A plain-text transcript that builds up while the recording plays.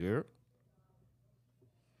Yeah.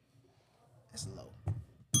 It's low.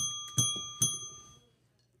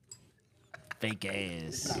 Fake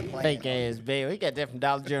ass, baby. We got that from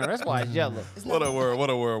Dollar General. That's why it's yellow. What a world, what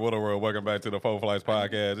a world, what a world. Welcome back to the Four Flights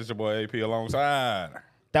Podcast. It's your boy AP alongside.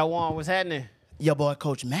 That one was happening. Your boy,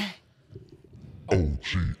 Coach Mac.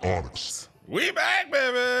 OG Onyx. We back,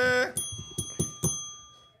 baby.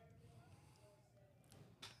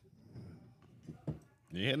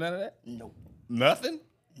 You hear none of that? Nope. Nothing?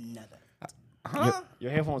 Nothing. Huh?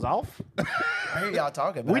 Your headphones off? I hear y'all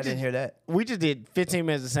talking, but I didn't hear that. We just did 15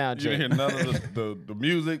 minutes of sound You check. didn't hear none of the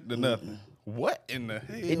music, the nothing. What in the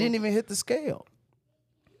hell? It didn't even hit the scale.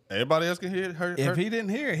 Everybody else can hear it? If he didn't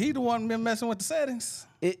hear it, he the one been messing with the settings.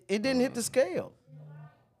 It didn't hit the scale.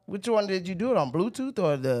 Which one did you do it on? Bluetooth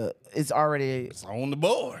or the? It's already. It's on the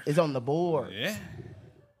board. It's on the board. Yeah.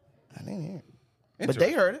 I didn't hear it, but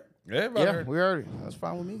they heard it. Everybody Yeah, heard it. we heard it. That's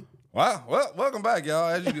fine with me. Wow. Well, welcome back, y'all.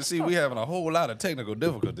 As you can see, we having a whole lot of technical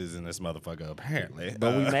difficulties in this motherfucker, apparently.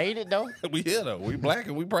 But we made it, though. We here, though. We black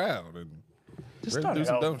and we proud. And Just ready to start do it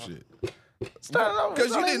some over. dumb shit. Start it over. Because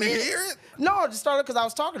you Don't didn't let me- hear it? No, just started because I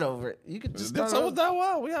was talking over it. You could just start So was over. that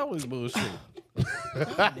wild. We always bullshit.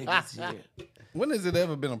 Niggas here. When has it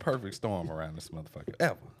ever been a perfect storm around this motherfucker?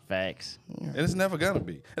 Ever. Facts. And it's never gonna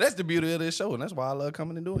be. And that's the beauty of this show, and that's why I love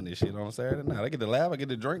coming and doing this shit on a Saturday night. I get to laugh, I get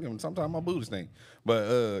to drink, and sometimes my booty stink.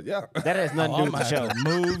 But yeah. That has nothing to do with the show.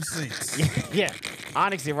 Move seats. Yeah.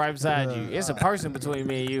 Onyx is right beside you. It's a person between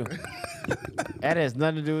me and you. That has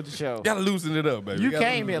nothing to do with the show. Gotta loosen it up, baby. You Gotta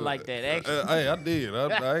came loosen here it like up. that, actually. Hey, I did. I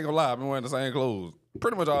ain't gonna lie. I've been wearing the same clothes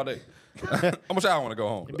pretty much all day. I'm shy I want to go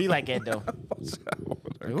home. Be like that, though.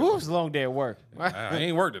 Ooh, it's a long day at work. I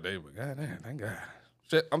ain't worked today, but goddamn, thank God.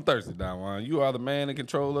 Shit, I'm thirsty, Don Juan. You are the man in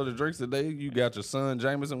control of the drinks today. You got your son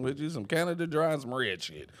Jameson with you, some Canada Dry, and some red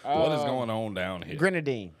shit. What is going on down here?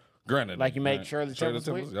 Grenadine. Grenadine. Like you make right? Shirley Temples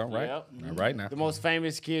with? All right. Yep. All right now. The most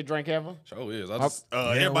famous kid drink ever. Sure is. I just,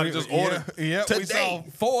 everybody just ordered Yeah, we saw today.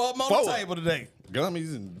 4 of them on Four. the table today.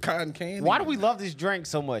 Gummies and cotton candy. Why do we love this drink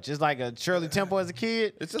so much? It's like a Shirley Temple as a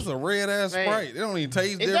kid. It's just a red ass Man. Sprite. It don't even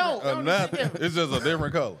taste It different don't or even nothing. taste different. It's just a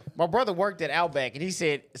different color. My brother worked at Outback, and he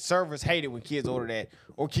said servers hate it when kids order that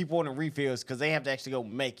or keep ordering refills because they have to actually go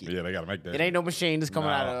make it. Yeah, they gotta make that. It ain't no machine that's coming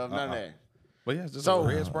No, out of none of uh-uh. that. But yeah, it's just So- a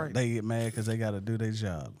red Sprite. They get mad because they got to do their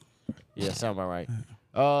job. Yeah, sound about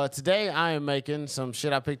right. Today I am making some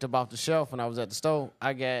shit I picked up off the shelf when I was at the store.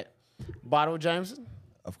 I got bottle of Jameson.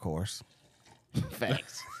 Of course.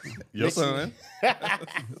 Facts. Your son.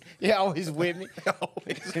 Yeah, always with me.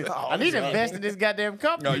 I need to invest in this goddamn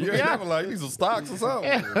company. No, you ain't Yeah. never like these some stocks or something.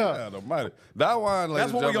 Yeah. God almighty. That wine,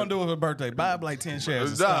 That's what we're going to do with her birthday. Buy up like 10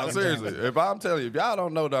 shares. of Nah, stock. seriously. If I'm telling you, if y'all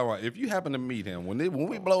don't know Dawan, if you happen to meet him, when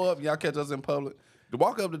we blow up and y'all catch us in public, to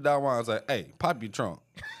walk up to Dawan and say, hey, pop your trunk.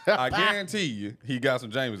 I guarantee you he got some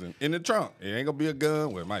Jameson in the trunk. It ain't going to be a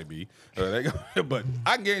gun. Well, it might be. But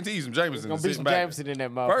I can guarantee you some Jameson. Gonna be sitting some back. Jameson in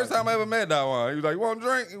that motherfucker. First time I ever met Dawan, he was like, you want a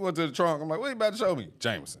drink? He went to the trunk. I'm like, what you about to show me?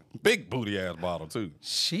 Jameson. Big booty ass bottle, too.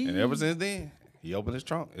 And ever since then, he opened his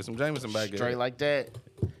trunk. There's some Jameson back there. Straight like that.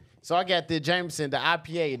 So I got the Jameson, the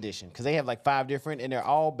IPA edition, because they have like 5 different, and they're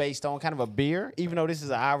all based on kind of a beer, even though this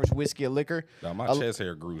is an Irish whiskey or liquor. Nah, my A- chest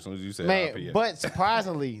hair grew as soon as you said Man, IPA. but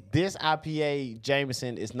surprisingly, this IPA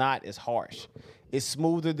Jameson is not as harsh. It's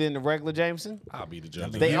smoother than the regular Jameson. I'll be the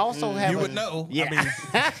judge. They also have You a, would know. Yeah. I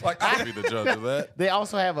mean, Like, I'll be the judge of that. They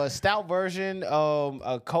also have a stout version,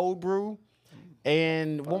 a cold brew,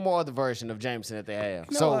 and one more other version of Jameson that they have.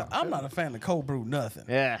 you know So what? I'm not a fan of cold brew nothing.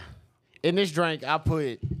 yeah, in this drink I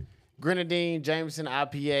put Grenadine, Jameson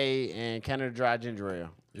IPA, and Canada Dry Ginger Ale.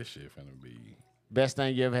 This shit finna be. Best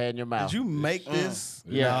thing you ever had in your mouth. Did you make this?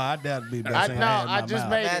 Yeah. No, I doubt it'd be the best I thing know. I had in I my just mouth.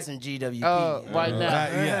 made That's it in GWP. right now.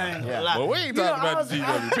 Yeah. Yeah. Well, we ain't You know, talking about the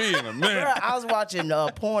GWP in a minute. Bruh, I was watching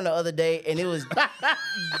porn the other day, and it was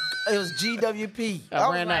GWP. I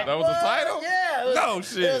was ran like, out. That was the what? title? Yeah. It was, No It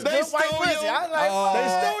was shit. good white pussy. I was like,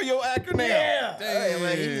 They stole your acronym. yeah. Hey,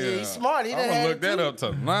 man, he's smart. He I'm done gonna had look it that too. up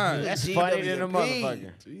tonight. That's GWP. funny than a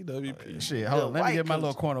motherfucker. GWP. Shit, hold on. Let me white get my coach.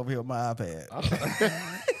 little corner over here with my iPad.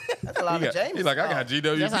 That's a lot of James. He's like, I got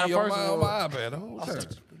GWP That's how the on first my, one on my iPad the whole time.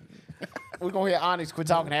 We're gonna hear Onyx quit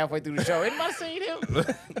talking halfway through the show. Anybody seen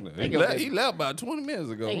him? He left about 20 minutes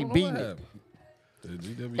ago. He I don't know beating what it. happened. The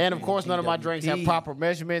GWP. And of course, none of my drinks have proper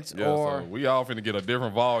measurements Yeah, or. so we all finna get a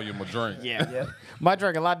different volume of drink. Yeah. My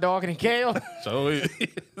drink a lot darker than Kale. So it,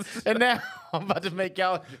 And now I'm about to make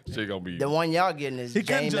y'all. shit gonna be. The one y'all getting is He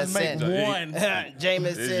couldn't just make Jameson. one. It's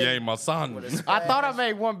Jameson. ain't my son. I thought I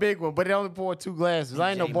made one big one, but it only poured 2 glasses.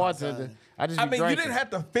 I ain't no Jay, my bartender. son. I just I be mean, you drinking. didn't have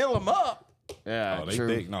to fill them up. Yeah, Oh, they true.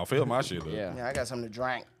 thick. No, fill my shit up. Yeah. Yeah, I got something to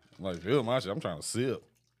drink. Like, fill my shit. I'm trying to sip.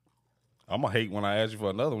 I'm gonna hate when I ask you for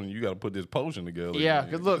another one. You got to put this potion together. Yeah,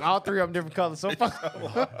 because look, all three of them different colors. So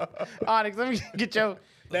far. Onyx, let me get your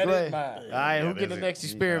That glass. is mine. All right, who That's get the it. next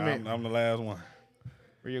experiment I'm the last one.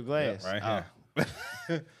 for your glass? Right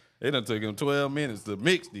here. It done took him 12 minutes to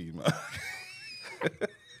mix these.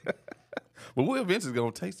 But we're eventually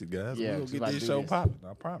gonna taste it, guys. Yeah, We're 'cause gonna about get to this do show this. popping.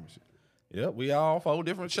 I promise you. Yep, we all 4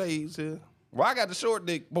 different shades here. Well, I got the short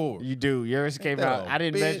dick board. You do. Yours came that out. old I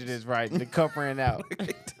didn't bitch. measure this right. The cup ran out.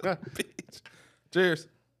 Bitch. Cheers.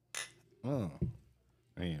 He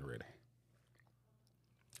ain't ready.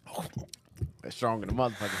 That's stronger than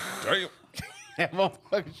motherfucker. Damn. That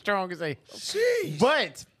motherfucker strong as a. Jeez.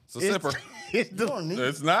 But It's a sipper. It's You don't the, need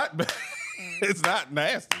It's not. It's not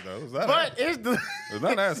nasty though. It's not. but it's the. It's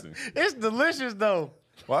not nasty. It's delicious though.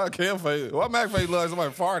 Why Cam face? Why Mac face look like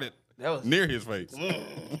somebody farted That was- near his face?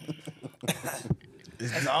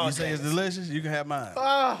 You say it's delicious? You can have mine.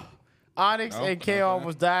 Onyx Oh, and K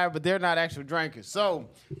almost died, but they're not actual drinkers. So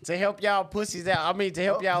to help y'all pussies out, I mean to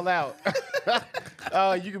help y'all out,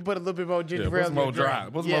 you can put a little bit more ginger Yeah, ale put some in your more dry.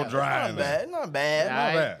 drink. Put some more dry Not in there. bad. Not bad. All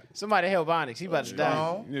right? bad. Somebody help Onyx. He about to die.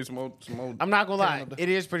 Strong. You need some more. I'm not gonna lie, it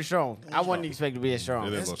is pretty strong. I wasn't expecting to be as strong.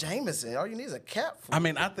 It is. That's Jameson. All you need is a cap for I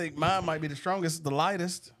mean, I think mine might be the strongest, the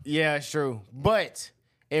lightest. Yeah, it's true. But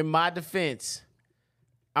in my defense,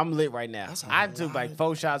 I'm lit right now. I took like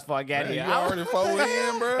 4 shots before I got You here. already 4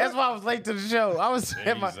 in, bro. That's why I was late to the show. I was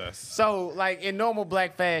at my, Jesus. so like in normal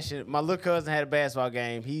black fashion. My little cousin had a basketball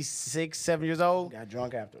game. He's 6, 7 years old. Got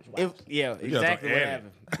drunk afterwards. Wow. Yeah, You gotta exactly what edit.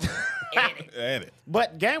 happened. Add it.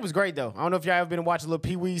 But game was great though. I don't know if y'all ever been to watch a little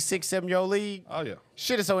Pee Wee 6, 7-year-old league. Oh yeah.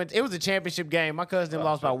 Shit is so. It was a championship game. My cousin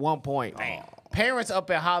lost by 1 point. Parents up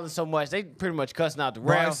at hollering so much they pretty much cussing out the refs.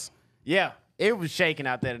 Bryce? Yeah, it was shaking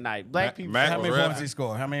out there tonight. Black people. Mac How was many ready. points he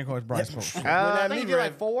score? How many points Bryce scored? I think he did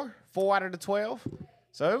like 4 out of the 12.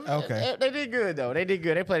 So it was, Okay. they did good though. They did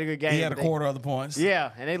good. They played a good game. He had a They- quarter of the points.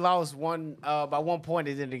 Yeah, and they lost by 1 point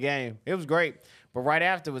at the end of the game. It was great. But right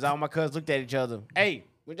afterwards, all my cousins looked at each other. Hey,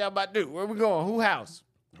 what y'all about to do? Where we going? Who house?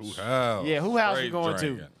 Who house? Yeah, who house we Straight going to?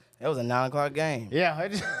 drinking. That was a 9 o'clock game. Yeah, I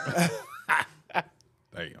just-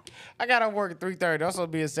 Damn. I got off work at 3:30. Also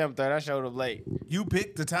be at 7:30. I showed up late. You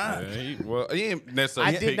picked the time. Yeah, he didn't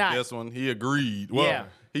necessarily I did pick not. this one. He agreed. Well, Yeah.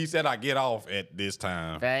 he said I get off at this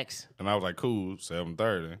time, Facts. and I was like, "Cool,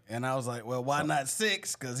 7:30." And I was like, well, why not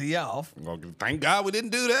 6? Because he off. Thank God we didn't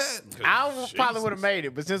do that. Probably would have made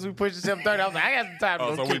it, but since we pushed it to 7:30, I was like, I got some time to Oh,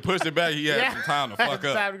 go so kick. we pushed it back. He had Yeah, some time to I had fuck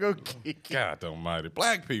some up. time to go kick. God almighty.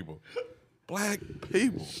 Black people.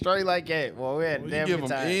 Straight like that. Well, we had a You damn give good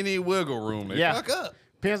them time. any wiggle room, they Yeah. fuck up.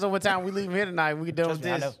 Depends on what time we leave here tonight. We done with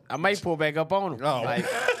me, I this. know. I may pull back up on them. Oh. Like,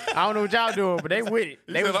 I don't know what y'all doing, but they with it.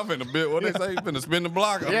 He They said, was, I'm finna bit. What they say? You finna spin the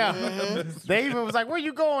block. yeah. They even was like, where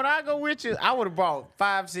you going? I'll go with you. I would have brought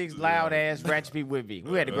 5, 6 loud ass ratchet people with me.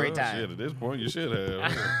 We had a great Shit, time. at this point, you should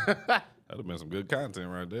have. That'd have been some good content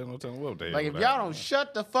right there. No telling what they Like, if y'all don't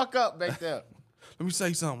shut the fuck up back there. Let me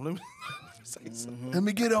say something. Let me say something. Let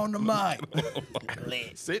me get on the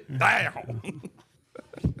mic. Sit down.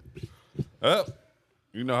 Up.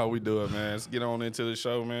 You know how we do it, man. Let's get on into the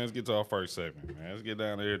show, man. Let's get to our first segment, man. Let's get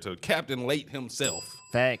down there to Captain Late himself.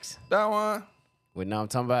 Facts. That one. What know what I'm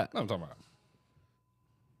talking about? No, I'm talking about.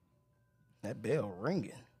 That bell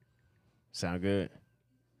ringing. Sound good.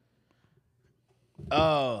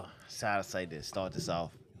 Oh, so how to say this? Start this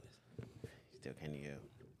off. Still can't hear.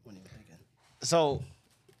 What are you thinking? So,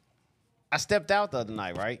 I stepped out the other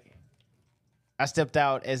night, right? I stepped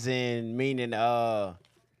out as in meaning,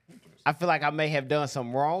 I feel like I may have done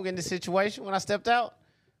something wrong in the situation when I stepped out.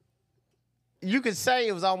 You could say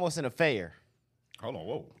it was almost an affair. Hold on,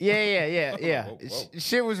 whoa. Yeah. Whoa, whoa.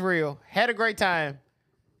 Shit was real. Had a great time.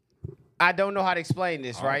 I don't know how to explain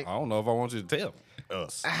this, right? I don't know if I want you to tell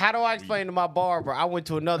us. How do I explain to my barber? I went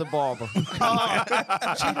to another barber. Cheated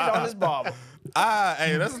on his barber.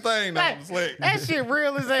 Hey, that's the thing, though. that, Slick. that shit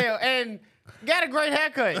real as hell. And got a great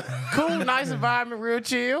haircut. Cool, nice environment, real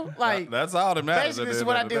chill. Like, That's all that matters. basically, this is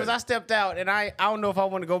what I did was I stepped out, and I don't know if I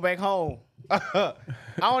want to go back home. I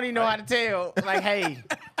don't even know how to tell. Like, hey,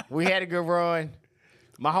 we had a good run.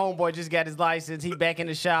 My homeboy just got his license. He back in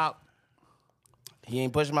the shop. He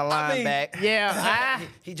ain't pushing my line mean- back. Yeah,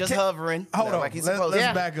 He just hovering. Hold on. Like he's Let's supposed to.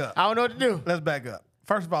 yeah. back up. I don't know what to do. Let's back up.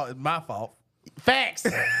 First of all, it's my fault. Facts.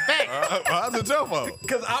 Facts. How's it your fault?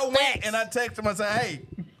 Because I went and I texted him and said, hey,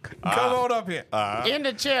 come on up here. In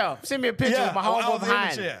the chair. Send me a picture Yeah, of my I was homeboy in the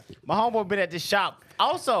behind. chair. My homeboy been at this shop.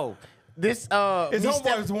 Also, this His we homeboy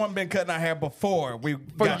stepped- was the one been cutting our hair before we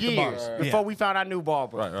for got the years bar. before we found our new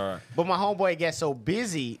barber. Right. But my homeboy got so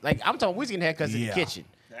busy. Like, I'm talking, we was getting haircuts in the Yeah. kitchen.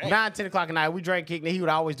 9, 10 o'clock at night. We drank, kicked, and he would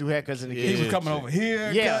always do haircuts in the He kitchen. was coming over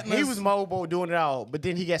here. Yeah, cutting he us. was mobile, doing it all. But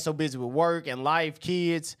then he got so busy with work and life,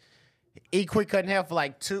 kids. He quit cutting hair for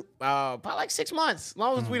like probably like 6 months. As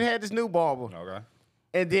long as we'd had this new barber. Okay.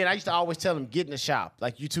 And then I used to always tell him, get in the shop.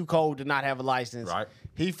 Like, you too cold to not have a license. Right.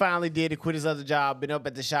 He finally did it, quit his other job, been up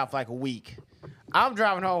at the shop for like a week. I'm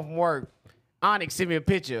driving home from work. Onyx sent me a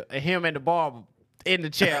picture of him and the barber in the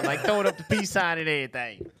chair, like throwing up the peace sign and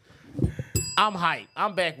everything. I'm hyped.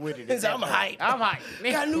 I'm back with it. He said, I'm hyped. I'm hyped.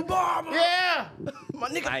 Got a new barber. Yeah. My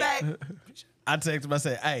nigga Hype. back. I texted him. I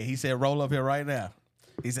said, "Hey," he said, "Roll up here right now."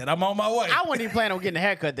 He said, "I'm on my way." I wasn't even planning on getting a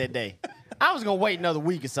haircut that day. I was going to wait another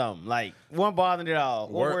week or something. Like, wasn't bothering at all.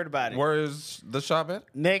 Wasn't worried about it. Where is the shop at?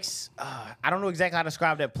 Next, I don't know exactly how to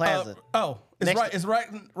describe that plaza. It's Next- right. It's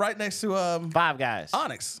right next to Five Guys.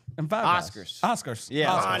 Onyx and Five Guys. Oscars. Oscars. Yeah.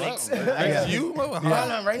 Oscars. Onyx. That's you? No,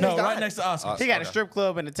 right No, next to right Onyx. next to Oscars. He got a strip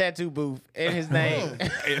club and a tattoo booth in his name.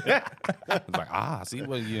 It's like, see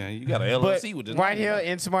what you got a But LLC with this. right here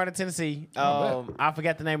in Smyrna, Tennessee, I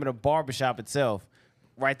forgot the name of the barbershop itself.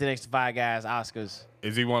 Right there next to Five Guys, Oscars.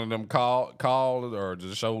 Is he one of them called or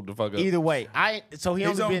just showed the fuck up? Either way, he He's only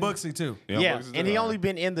on been Booksy too. yeah, Booksy and he too? only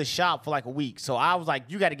been in the shop for like a week. So I was like,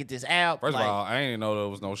 you got to get this app. First like, of all, I didn't know there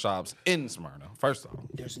was no shops in Smyrna. First off,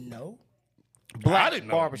 There's no. black I didn't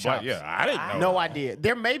know. barbershops. Yeah, I didn't know. No idea.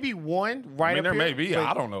 There may be one right I mean, up there here, may be. but-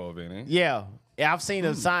 I don't know of any. Yeah, I've seen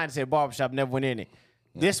a sign that said barbershop, never went in it.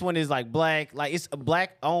 This one is like black, like it's a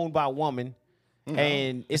black owned by a woman,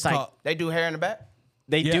 and it's like called- They do hair in the back?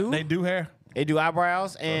 they Yeah, do they do hair. they do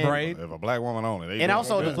eyebrows and Braid. If a black woman on it, they and do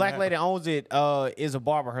also it. the black lady that owns it is a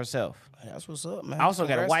barber herself. That's what's up, man. I also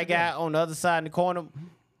got a Congrats white to them. guy on the other side in the corner.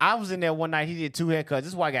 I was in there one night. He did 2 haircuts.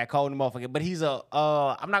 This white guy cold in the motherfucker, but he's I'm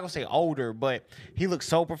not gonna say older, but he looks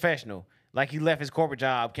so professional. Like he left his corporate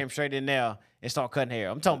job, came straight in there and started cutting hair.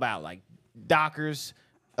 I'm talking about like Dockers,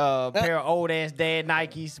 pair of old ass dad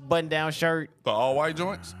Nikes, button down shirt. the all white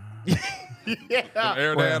joints, Yeah,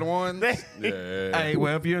 Air Dad ones. They- Yeah, Hey,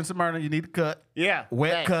 well, if you're in Smyrna, you need to cut. yeah.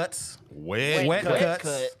 Wet Thanks. cuts. wet. Wet cut. cuts.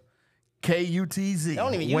 Cut. KUTZ. They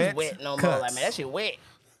don't even use wet no more. cuts. Like, man, that shit wet.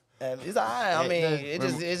 It's all right. I mean, it's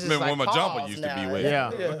just Remember like when my jumper pause used to be now. wet?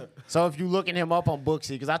 Yeah. So if you looking him up on Booksy,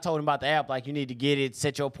 because I told him about the app, like you need to get it,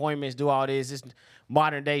 set your appointments, do all this. It's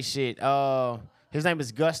modern day shit. His name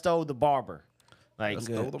is Gusto the Barber. Like,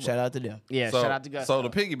 Good. Shout out to them. yeah, So, shout out to Gusto. so to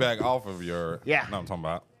piggyback off of your, Yeah. no, I'm talking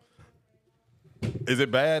about. Is it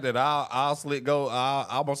bad that I'll slick go?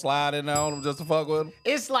 I'm gonna slide in there on him just to fuck with him.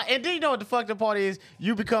 It's like, and then you know what the fucked up part is?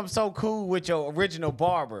 You become so cool with your original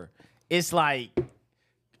barber. It's like,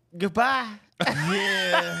 goodbye.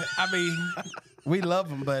 Yeah, I mean, we love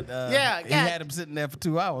him, but Yeah, he yeah. had him sitting there for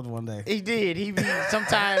 2 hours one day. He did.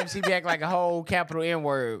 Sometimes he be act like a whole capital N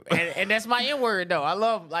word, and that's my N word though. I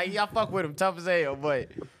love like y'all fuck with him tough as hell, but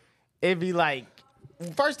it'd be like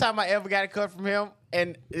first time I ever got a cut from him,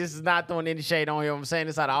 and this is not throwing any shade on him. I'm saying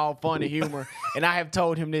this out of all fun and humor, and I have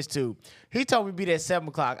told him this too. He told me to be there at 7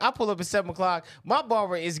 o'clock. I pull up at 7 o'clock. My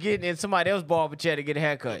barber is getting in somebody else's barber chair to get a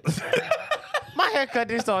haircut. My haircut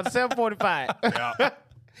didn't start at 7:45.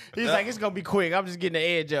 He's like, it's gonna be quick. I'm just getting the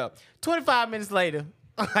edge up. 25 minutes later,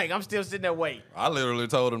 like I'm still sitting there waiting. I literally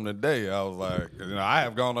told him today. I was like, I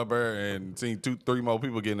have gone up there and seen 2-3 more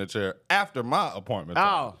people get in the chair after my appointment.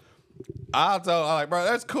 Oh, I'm like, bro,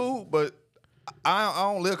 that's cool, but I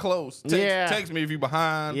don't live close. Yeah. Text me if you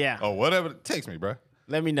behind. Yeah. Or whatever. Text me, bro.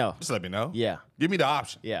 let me know. Just let me know. Yeah. Give me the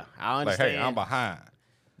option. Yeah, I Like, understand. hey, I'm behind.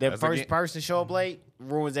 that That's first again- person show up late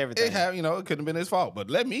ruins everything. It couldn't have been his fault, but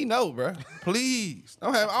let me know, bro. Please.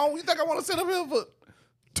 You think I want to sit up here for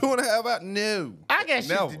 2.5 hours? No. I got shit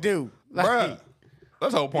Never. to do. Bruh.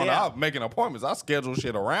 That's the whole point. Yeah. I'm making appointments. I schedule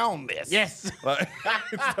shit around this. Yes. Like,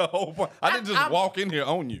 it's the whole point. I didn't just I'm- walk in here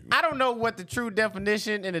on you. I don't know what the true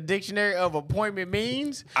definition in the dictionary of appointment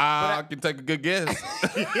means. I can take a good guess.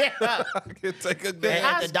 Yeah. I can take a And guess.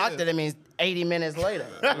 at the doctor, that means 80 minutes later.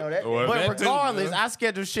 You know that? Well, But that too, regardless, yeah. I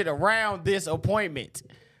schedule shit around this appointment.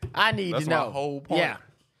 I need That's to know. my whole point. Yeah.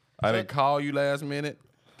 I didn't call you last minute.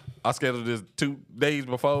 I scheduled this 2 days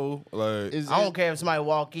before. Like, I don't care if somebody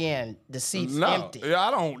walk in, the seat's no, empty. yeah,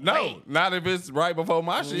 I don't know. Wait. Not if it's right before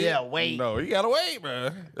my shit. Yeah, wait. No, you gotta wait,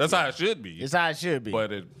 man. That's how it should be. It's how it should be.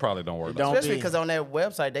 But it probably don't work. don't Especially be. because on that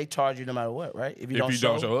website, they charge you no matter what, right? If you if you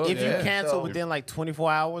don't show up, If you yeah. cancel So- within like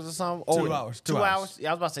 24 hours or something, 2 hours, 2 2 hours. hours. Yeah,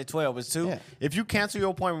 I was about to say 12. It's 2. Yeah. If you cancel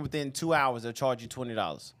your appointment within 2 hours, they'll charge you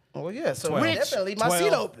 $20. Well, yeah, so 12. definitely leave my 12.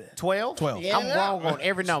 seat open. 12? 12. Yeah, I'm yeah. wrong on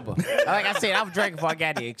every number. Like I said, I was drinking before I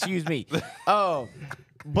got here. Excuse me.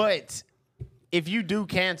 But if you do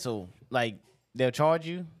cancel, like they'll charge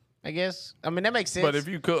you. I guess. I mean, that makes sense. But if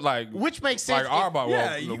you could, like, Which makes sense. like our bar, Yeah,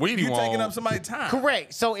 well, you, the weedy you taking one, up somebody's time.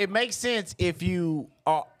 Correct. So it makes sense if you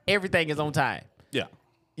are everything is on time. yeah.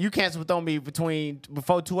 You cancel on me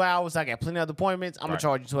before 2 hours. I got plenty of other appointments. I'm gonna Right.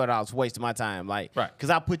 charge you $200 for wasting my time, like, Right. because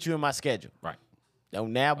I put you in my schedule. Right.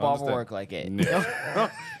 Don't now barber Understand. work like that. Yeah.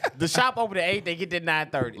 The shop open at 8, they get there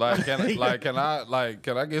 9:30.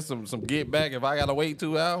 Can I get some get back if I gotta wait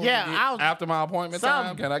 2 hours? Yeah, to get I'll- after my appointment time.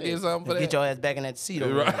 Some- Can I get something for that? Get your ass back in that seat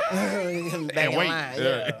over Right. there. Back in wait. line.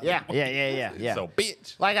 Yeah. Yeah. So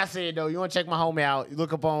bitch. Like I said though, you want to check my homie out? You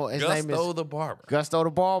look up on his name Gusto is the barber. Gusto the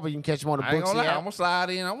Barber. You can catch him on the I ain't Booksy gonna lie. I'm app. gonna slide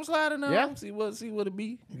in. I'm gonna slide in there. Yeah. See what it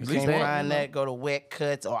be. At You least can't one. find that, go to Wet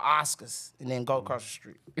Cuts or Oscars and then go across the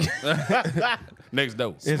street. Next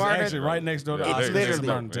door. It's Smarter- actually right next door to Yeah, Oscars. it's literally-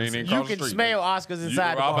 Burn Ain't Texas. even You across the can street. smell Oscars inside the I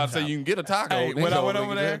was about barber to say shop. you can get a taco. Hey, then when I go went get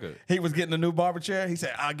over your there, haircut. he was getting a new barber chair. He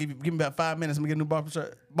said, "I'll give me about 5 minutes. I'm gonna get a new barber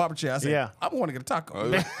chair." I said, Yeah. "I'm going to get a taco." Oh,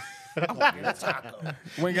 yeah.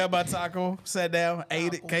 Went got my taco, sat down,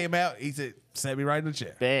 ate it, came out. He said, "Set me right in the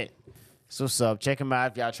chair." Bet. So what's up? Check him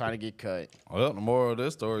out if y'all trying to get cut. Well, the moral of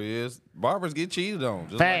this story is barbers get cheated on,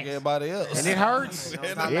 just Facts. like everybody else. And it hurts.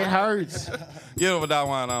 It hurts. Get over that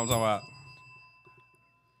one. I'm talking about.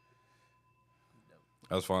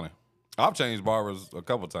 That's funny. I've changed barbers a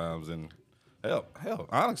couple times, and hell,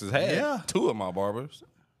 Onyx has had Yeah. 2 of my barbers.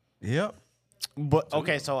 Yep. But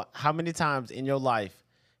okay, so how many times in your life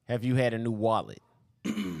have you had a new wallet?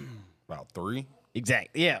 About 3.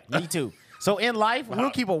 Exactly. Yeah, me too. So in life, we'll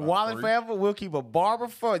keep a wallet 3. forever. We'll keep a barber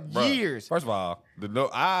for Bruh, years. First of all, the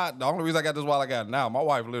only reason I got this wallet I got now, my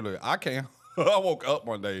wife literally, I can't. I woke up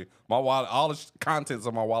one day, my wallet, all the contents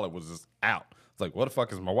of my wallet was just out. It's like, what the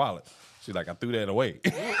fuck is my wallet? She's like, I threw that away.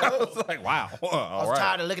 I was like, wow. I All was right.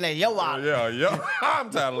 tired of looking at your wallet. Yeah.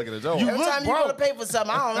 I'm tired of looking at your wallet. Every time you go to pay for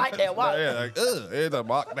something, I don't like that wallet. Yeah,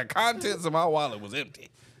 like, the contents of my wallet was empty.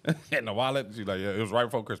 And the wallet, she's like, yeah, it was right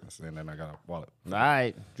before Christmas. And then I got a wallet. All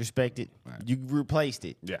right, respect it. You replaced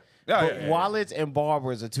it. Yeah. But wallets and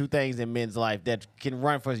barbers are two things in men's life that can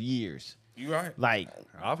run for years. You right. Like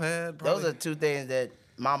I've had Those are 2 things that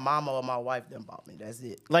my mama or my wife done bought me. That's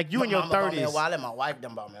it. Like you my in your mama bought me a 30s. wallet, my wife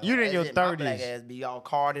done bought me a You wallet. in your That's it. My black 30s. ass be all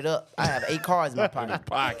carded up. I have 8 cards in my pocket.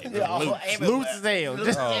 pocket. Yeah, Loose. everywhere. Loose as hell. Loose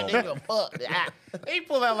Just- as hell, nigga, fuck. he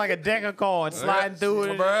pull out like a deck of cards, sliding through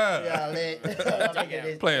it. Bruh. Yeah,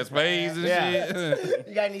 lit. Playing spades and Yeah. shit.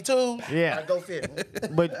 You got any tools? Yeah. All right, go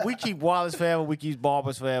fit. But we keep wallets forever. We keep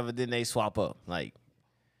barbers forever. Then they swap up. Like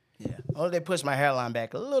Yeah. Only they push my hairline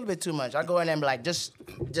back a little bit too much. I go in there and be like, just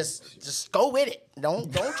go with it.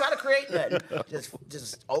 Don't try to create nothing.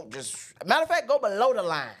 Just matter of fact, go below the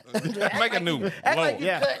line. Just act Make a like new you- Act low. like you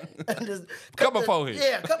Yeah. cut. Just Cut my the- forehead.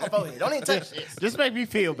 Yeah, cut my forehead. Don't even touch this. just make me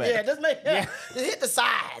feel bad. Yeah, just hit the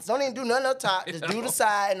sides. Don't even do nothing up top. Just do the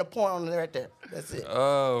side and the point on there right there. That's it.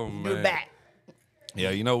 Oh, do man. the back.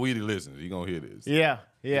 Yeah, you know Weedy listens. You gonna hear this. Yeah.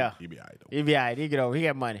 He be all right, though. He be all right. He get over. He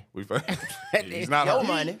got money. We he's not Your hurt.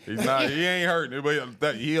 money. He's not. He ain't hurting.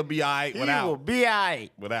 But he'll be all right He will be all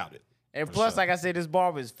right. without it. And For plus, sure. like I said, this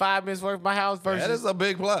barber is 5 minutes away from my house versus. That is a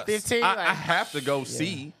big plus. 15, I like- have to go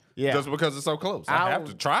see. Yeah. Just because it's so close. I have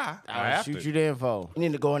to try. I I'll have shoot to. you the info. You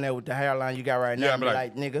need to go in there with the hairline you got right now Yeah, and be but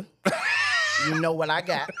like, nigga, you know what I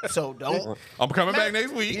got, so don't. I'm coming back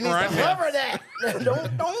next week. You need Right to now. hover that.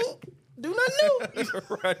 don't do nothing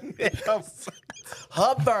new. Right now.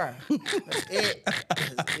 Hover. That's it.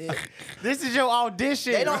 That's it. This is your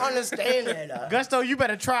audition. They don't understand that. Gusto, you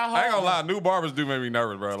better try hard. I ain't gonna lie, new barbers do make me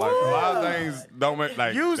nervous, bro. Like a lot of things don't make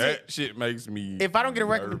like Use that it. shit makes me. If I don't get a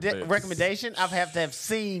nervous. recommendation, I have to have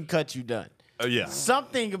seen cut you done. Yeah.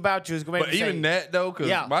 Something about you is gonna make But me even say, that though, cause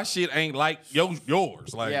Yeah. my shit ain't like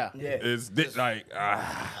yours. Like Yeah. it's like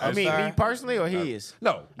I mean, me personally or his?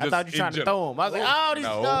 no. I thought you were trying to throw him. I was like, oh, these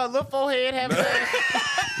No. little forehead have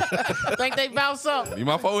think they bounce up. Leave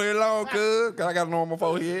my forehead alone, cuz I got a normal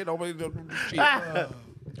forehead. Nobody do shit.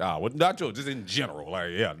 Well, not yours, just in general.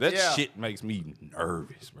 Like, yeah, that Yeah. shit makes me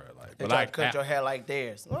nervous, bro. Like, They but try I to cut your hair like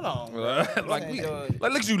theirs. Hold on. like,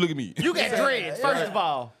 look at you, look at me. You got dreads, first of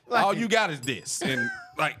all. all you got is this, and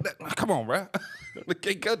like, come on, bro. They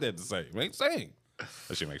can't cut that the same. Ain't same.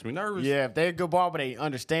 That shit makes me nervous. Yeah, if they're a good barber, they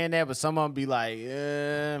understand that, but some of them be like,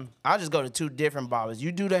 I'll just go to 2 different barbers.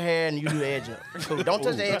 You do the hair and you do the edge up. Cool. Don't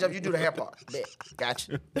touch the edge up. You do the hair part. Bet.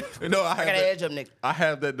 Gotcha. You know, I I got an edge up, nigga. I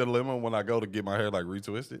have that dilemma when I go to get my hair like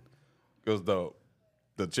retwisted, because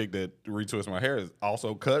the chick that retwists my hair is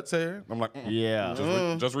also cuts hair. I'm like, Yeah.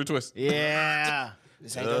 just retwist. yeah.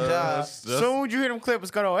 This ain't your job. Soon you hear them clippers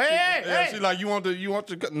go, hey, hey, Yeah, hey. she like, you want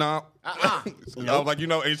your nah. I was like,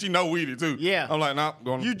 and she know Weedy too. Yeah. I'm like, nah,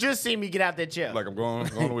 going. You just see me get out that chair. Like I'm going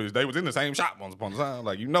to Weedy's. They was in the same shop once upon a time.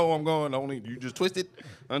 Like, I'm going. Only you just twist it,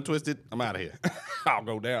 untwist it. I'm out of here. I'll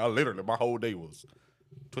go down. I literally, my whole day was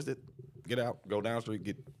twist it, get out, go down the street,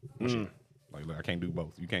 get my shit. Like, look, I can't do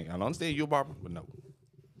both. You can't. I understand you're a barber, but no.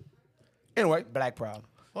 Anyway, Black problem.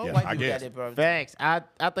 Well, Yeah, white I people got guess. that problem. Facts.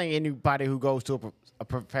 I think anybody who goes to a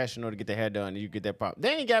professional to get their hair done, you get that problem.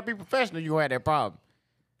 They ain't got to be professional. You gonna have that problem.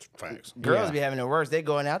 facts. Girls Yeah. be having it worse. They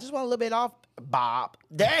going out. I just want a little bit off. Bob.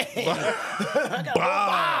 Dang. I got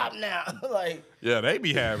Bob now. Like, Yeah, they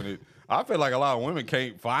be having it. I feel like a lot of women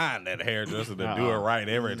can't find that hairdresser to do it right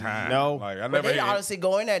every time. No. Like I but never. they honestly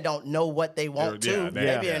go in there don't know what they want Yeah, to. they-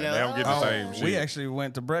 They be in they there, don't get the "Oh." same shit. We actually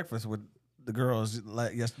went to breakfast with the girls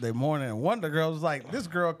like yesterday morning, and one of the girls was like, "This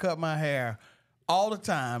girl cut my hair all the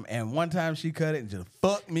time, and one time she cut it and just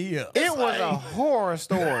fucked me up." It was a horror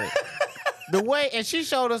story. The way, and she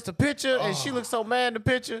showed us the picture, and she looked so mad in the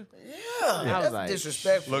picture. Yeah, I was that's like,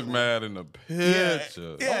 disrespectful. Look mad in the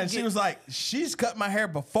picture. Yeah, and she was like, "She's cut my hair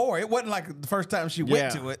before. It wasn't like the first time she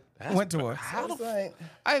went Yeah. to it. Went to her." It's like,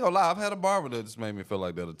 I ain't gonna lie. I've had a barber that just made me feel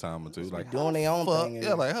like that a time or two. Like doing their own fuck? thing.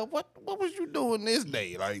 Yeah, like what was you doing this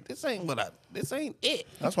day? Like this ain't it.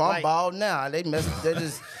 That's why I'm bald now. They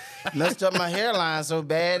just messed up my hairline so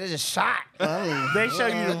bad. It just shot. I mean, They show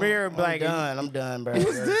you the mirror and be like, I'm done, bro.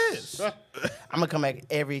 What's this? I'm gonna come back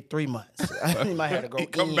every 3 months. I need my hair to go.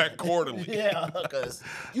 Come in. back quarterly. Yeah, because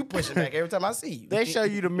you push it back every time I see you. they show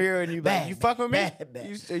you the mirror and you be like, Bad, you fuck with me? bad, bad.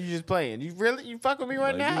 You just playing. You fuck with me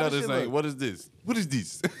right Like, now? you know How this shit ain't. look? What is this? What is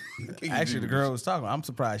this? Actually, the girl was talking. I'm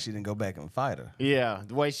surprised she didn't go back and fight her. Yeah,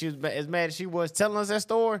 the way she was as mad as she was telling us that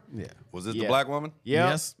story. Yeah. Was this Yeah. the black woman? Yeah,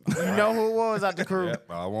 Yes. you know who it was out the crew. Yep.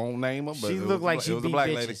 I won't name her, but She it looked was like a, she it was a beat black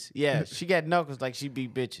bitches. lady. Yeah, she got knuckles like she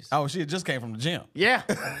beat bitches. Oh, she had just came from the gym. Yeah,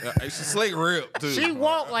 Yeah, she slick rip too. she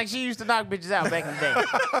walked like she used to knock bitches out back in the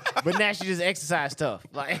day, but now she just exercise tough.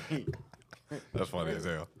 Like, That's funny as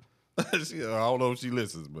hell. I don't know if she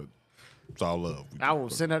listens, but it's all love. I will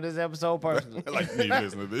send her this episode personally. Like me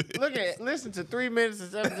listening to this. Listen to 3 minutes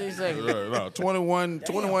and 17 seconds. Right, no, 21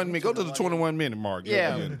 minutes. Go to the 21-minute mark.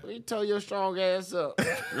 Yeah, Yeah. you tell your strong ass up.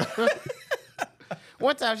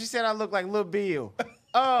 One time she said I look like Lil Bill.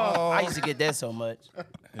 I used to get that so much.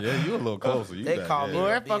 Yeah, you a little closer. You They back call there. me Boy, Lil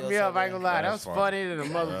that fucked me Bill up. I ain't gonna lie. That was That's funny than a That's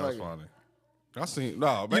motherfucker. funny. I seen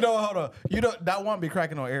no. Man. You know, hold on. You know, Dawan be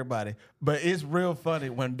cracking on everybody, but it's real funny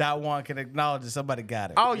when Dawan can acknowledge that somebody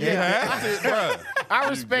got it. Oh You yeah, have to, bruh. I You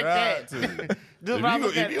respect got that. to. Dude, when I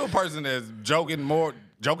look If at- you a person that's joking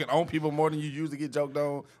on people more than you usually get joked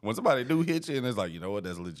on, when somebody do hit you and it's like, you know what,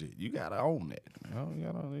 that's legit. You gotta own that. You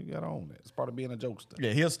gotta own that. It's part of being a jokester.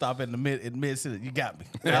 Yeah, he'll stop in mid sentence. You got me.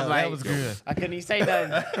 I'm That like, was good. I couldn't even say nothing.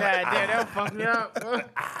 God damn, that fucked me up.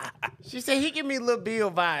 She said he give me Lil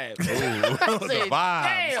Bill vibes. I The said, vibes.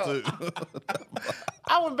 damn. Too.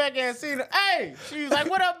 I went back there and seen her. Hey, she was like,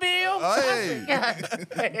 "What up, Bill?" Hey. I said, God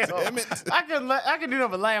damn. Damn it. I could do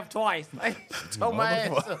that but laugh twice. Like, told my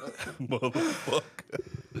ass up. Motherfucker.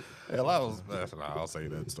 Hell, I'll say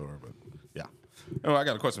that story, but yeah. Anyway, I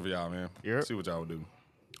got a question for y'all, man. Yep. See what y'all would do.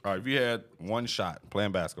 All right, if you had one shot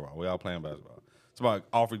playing basketball, we all playing basketball. Somebody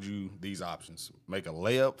offered you these options: make a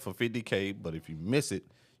layup for $50K, but if you miss it,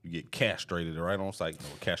 you get castrated right on site. You know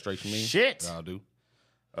what castration means? Shit. Y'all do.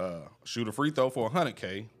 Shoot a free throw for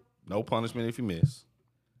 $100K, no punishment if you miss.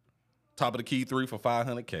 Top of the key three for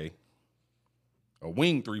 $500K. A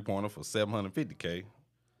wing 3-pointer for $750K,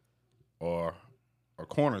 or a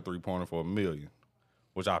corner 3-pointer for $1 million.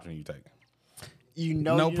 Which option you taking? You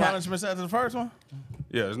know, No you're not- punishments after the first one?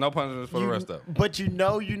 Yeah, there's no punishments for the rest of them. But you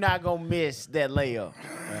know you're not gonna miss that layup.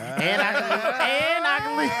 And I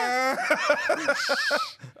can leave.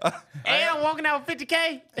 And I'm walking out with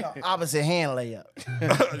 $50K. Opposite hand layup.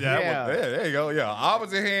 Yeah. There you go. Yeah,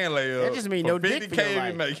 opposite hand layup. That just mean for no dick for $50K your if you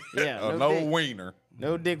life. make it. Yeah, Or no no dick. wiener.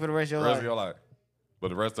 No dick for the rest of your The rest life. of your life. But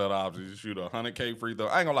the rest of the options, you shoot a $100K free throw.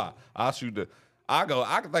 I ain't gonna lie. I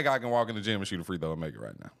think I can walk in the gym and shoot a free throw and make it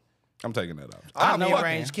right now. I'm taking that option. I'm fucking-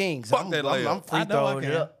 mid-range king. So fuck I'm that layup. I'm free I know I throwing it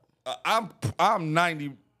can. up. I'm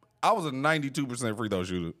 90. I was a 92% free throw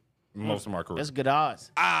shooter most of my career. That's good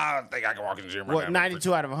odds. I think I can walk in the gym right What, now.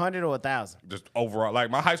 92 out of 100 or 1,000? Just overall, like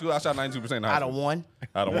my high school, I shot 92% in high Out school. of one.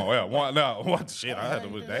 Out of one. Yeah, one. No, what the shit? I had to.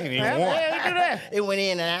 They ain't even Yeah, one. we do that. It went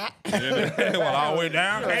in and out. Well, all the way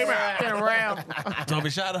down, came out. Spin around. So if he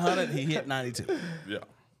shot 100, he hit 92. Yeah.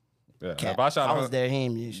 Yeah, Cap. if I shot I 100 was there. He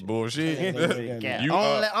ain't you shit. bullshit. Cap. You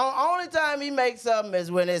Only time he makes something is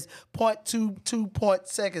when it's 0.2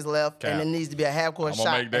 seconds left, Cap. and it needs to be a half court I'm shot.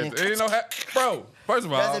 gonna make that. and It then ain't no bro. First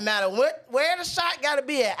of all, doesn't matter where the shot got to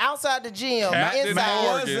be at, outside the gym, Captain inside.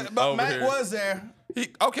 Morgan. But over Mac here. was there.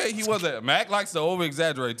 He was there. Mac likes to over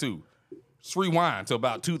exaggerate too. Let's rewind to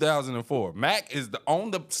about 2004. Mac is on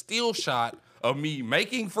the steal shot of me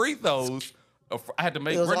making free throws. I had to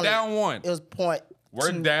make. We're down one. It was point.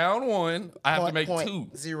 We're down one. I have to make point two.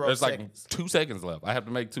 0 There's like seconds. 2 seconds left. I have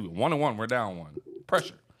to make two. 1-1. We're down one.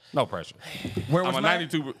 Pressure. No pressure. Where was I'm a Mac?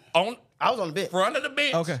 92 on I was on the bench. front of the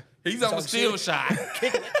bench. Okay. He's on the steal shot.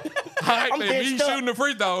 Hype, me benched up. shooting the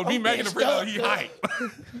free throws, me I'm making the free benched throws, he up.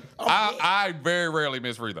 hype. I very rarely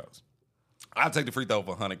miss free throws. I take the free throw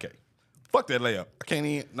for 100K. Fuck that layup. I can't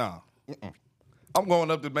even. Nah. I'm going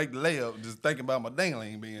up to make the layup, just thinking about my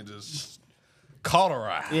dangling being just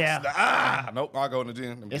cauterized. Yeah. Nope. I go in the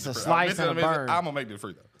gym. Let me It's get a the free- slice miss and it, a miss it. burn. I'm gonna make the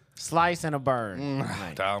free throw. Slice and a burn.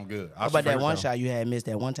 Nice. I'm good. How about that one shot you had missed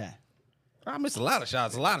that one time? I missed a lot of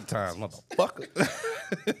shots, a lot of times, motherfucker.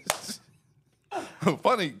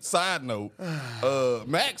 Funny side note,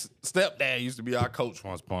 Mac's stepdad used to be our coach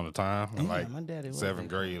once upon a time, in like my daddy was. 7th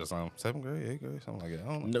grade or something. 7th grade, 8th grade, something like that.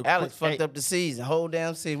 I don't know. No, Alex hey, fucked up the season, whole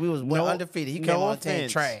damn season. We was No- undefeated. He no came on the team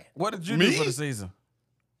offense. trash. What did you Me? do for the season?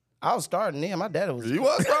 I was starting then. My daddy was. He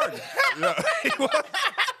was starting. Yeah,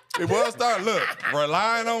 he was starting. Look,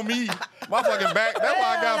 relying on me. My fucking back. That's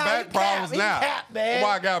why I got Nah, back he problems cap, he now. cap, man. That's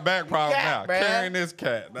why I got back problems cap, now. man. Carrying this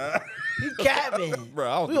cat. Nah. He capping. Bro,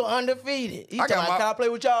 I was- we were undefeated. He I got told me, my- can I play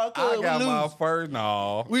with y'all? I We got my lose. first.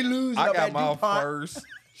 No. We lose. I Y'all got my DuPont. first.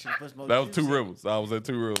 That was 2 Rivers. I was at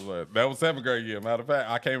 2 Rivers. That was 7th grade year. Matter of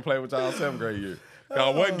fact, I came play with y'all 7th grade year. I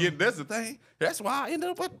wasn't getting. That's the thing. That's why I ended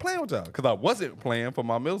up playing with y'all, because I wasn't playing for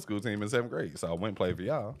my middle school team in 7th grade, so I went and played for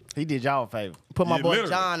y'all. He did y'all a favor. Put my Yeah, boy literally.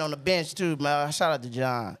 John on the bench too, man. Shout out to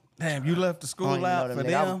John. Damn, you left the I school don't even know out them for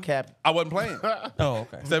niggas. I was them? captain. I wasn't playing. Oh,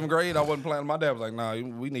 okay. 7th grade, I wasn't playing. My dad was like, "Nah,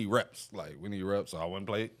 we need reps. Like, we need reps." So I wouldn't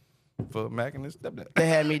play for Mac and his stepdad. They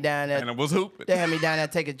had me down there. And it was hooping. They had me down there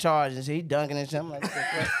taking charge and shit. He dunking and shit. I'm like,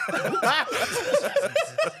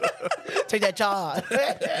 take that charge.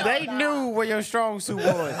 They knew where your strong suit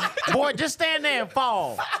was. Boy, just stand there and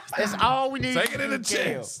fall. That's all we need. Take it in the to kill.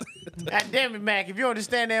 chest. God damn it, Mac. If you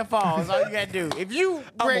understand there and fall, that's all you gotta do. If you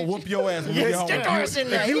I'm break, going to whoop your ass when you Yes, get home. stick yours in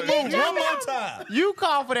there. If you You move need one to- more time. you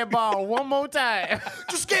call for that ball one more time.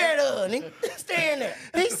 You scared of, nigga. Stay in there.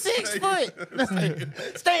 He's 6 foot.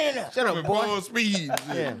 Stay in there. Shut up, At boy. full speed.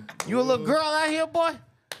 Yeah. You a little girl out here, boy?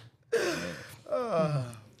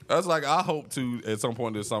 That's like, I hope to, at some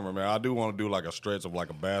point this summer, man, I do want to do like a stretch of like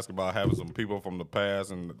a basketball, having some people from the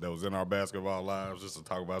past and that was in our basketball lives just to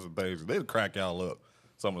talk about some things. They'll crack y'all up,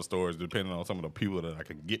 some of the stories, depending on some of the people that I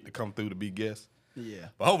can get to come through to be guests. Yeah.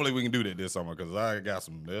 But hopefully we can do that this summer, because I got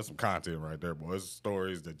there's some content right there, boy. It's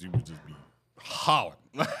stories that you would just be hollering.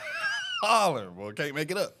 Hollering, boy. Can't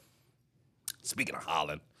make it up. Speaking of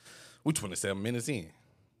hollering, we're 27 minutes in.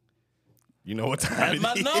 You know what time That's it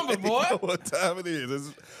my is. number, boy. You know what time it is.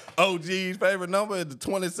 It's OG's favorite number is the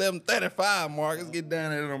 27:35 mark. Let's get down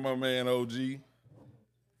there on my man OG.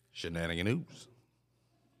 Shenanigan News.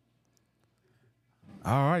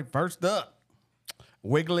 All right, first up.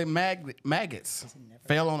 Wiggly maggots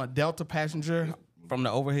fell on a Delta passenger from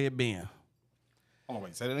the overhead bin. Hold on,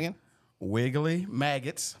 wait. Say that again. Wiggly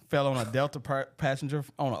maggots fell on a Delta passenger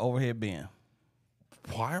on an overhead bin.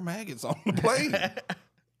 Why are maggots on the plane?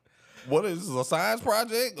 What is this, a science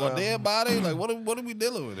project? A dead body? Like, what are we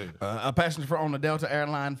dealing with here? A passenger on a Delta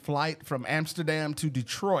airline flight from Amsterdam to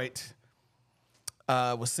Detroit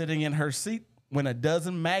was sitting in her seat when a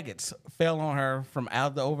dozen maggots fell on her from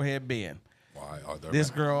out the overhead bin. Why are there This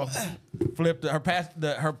girl flipped her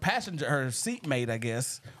passenger, her seatmate, I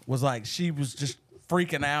guess, was like, she was just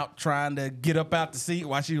freaking out, trying to get up out the seat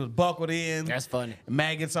while she was buckled in. That's funny.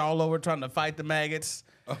 Maggots all over, trying to fight the maggots.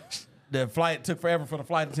 The flight took forever for the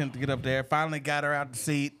flight attendant to get up there. Finally got her out the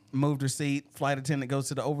seat, moved her seat. Flight attendant goes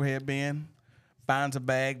to the overhead bin, finds a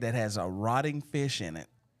bag that has a rotting fish in it.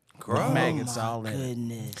 With maggots all in it.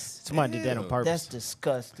 Goodness. Somebody did that on purpose. That's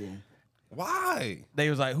disgusting. Why? They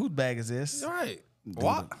was like, whose bag is this? Right.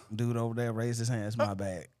 What? Dude over there raised his hand. It's my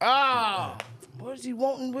bag. Oh, What is he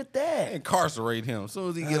wanting with that? Incarcerate him as soon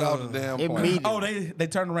as he get off the damn plane. immediately. Oh, they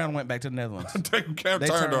turned around and went back to the Netherlands. They They turned turned that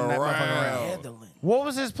motherfucker around. Netherlands. What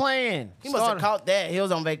was his plan? He must have caught that. He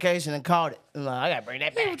was on vacation and caught it. I'm like, I gotta bring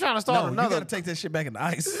that He back. was trying to No, start you another. gotta take that shit back in the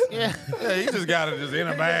ice. Yeah. Yeah, he just got it just in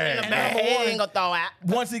a bag. Man, he ain't gonna throw out.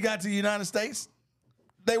 Once he got to the United States,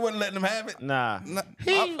 They wouldn't let him have it. Nah. No,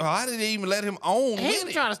 I didn't even let him own He with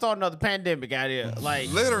was it. trying to start another pandemic out here.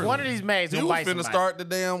 Like, Literally. one of these mags You gonna was bite finna somebody. start the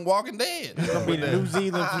damn Walking Dead. Gonna be the New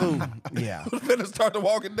Zealand flu. Yeah. You was finna start the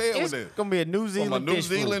Walking Dead It's with it. gonna be a New From a Zealand New fish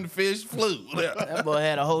flu. Zealand fish flu. That boy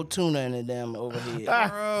had a whole tuna in the damn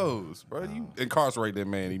overhead. Gross, bro. You incarcerate that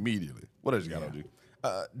man immediately. What else you gotta do?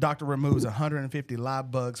 Doctor removes 150 live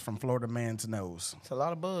bugs from Florida man's nose. It's a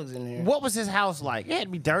lot of bugs in here. What was his house like? It had to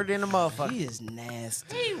be dirty in the motherfucker. He is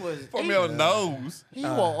nasty. He was. From your nose. He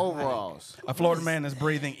wore overalls. A Florida man is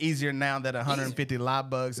breathing easier now that 150 live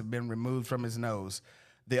bugs have been removed from his nose.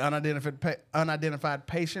 The unidentified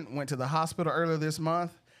patient went to the hospital earlier this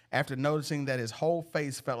month after noticing that his whole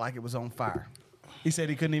face felt like it was on fire. He said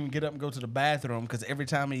he couldn't even get up and go to the bathroom because every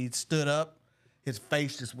time he stood up, his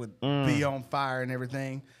face just would be on fire and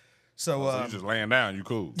everything. So, So you just laying down, you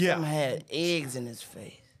cool. yeah, Some had eggs in his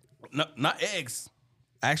face. no, not eggs,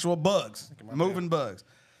 actual bugs, moving bugs.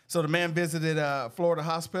 So the man visited Florida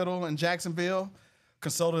hospital in Jacksonville,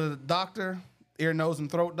 consulted a doctor, ear, nose,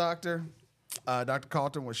 and throat doctor. Dr.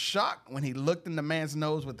 Carlton was shocked when he looked in the man's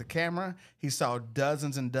nose with the camera. He saw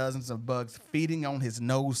dozens and dozens of bugs feeding on his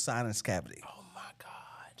nose sinus cavity. Oh my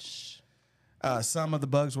gosh. Some of the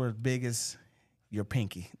bugs were as big as your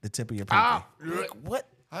pinky, the tip of your pinky. What?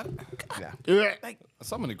 Yeah.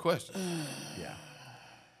 So many questions.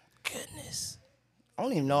 Goodness. I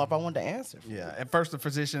don't even know if I want to answer. Yeah. At first, the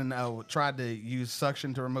physician tried to use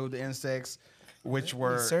suction to remove the insects, which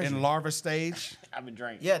were surgery. in larva stage. I've been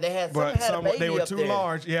drinking. Yeah, they had But had a baby they were up too there.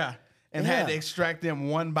 large, and had to Yeah. extract them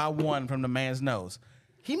one by one from the man's nose.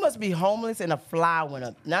 He must be homeless and a fly went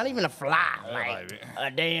up. Not even a fly, like like-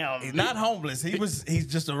 a damn. He's not homeless. He's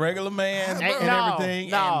just a regular man Hey, and no, everything.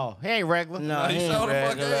 no, he ain't regular. No, he He ain't showed the fuck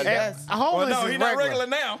regular. ain't. That's- And, Homeless well, no, is he's not regular. regular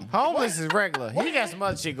now. Homeless is regular. He got some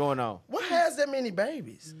other shit going on. What has that many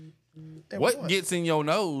babies? At What once? gets in your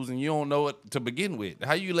nose and you don't know it to begin with?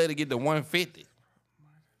 How you let it get to 150?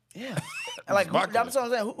 Yeah. Like, that's Sparkling. what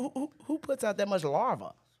I'm saying. Who puts out that much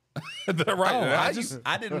larva? right. Oh, How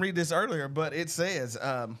I didn't read this earlier, but it says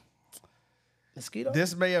Mosquito?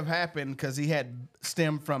 this may have happened because he had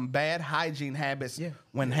stemmed from bad hygiene habits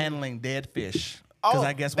when handling dead fish. Because Oh,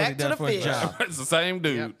 I guess what he back to does the for his fish. job. it's the same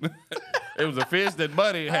dude. It was a fish that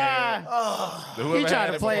Buddy had. Whoever He tried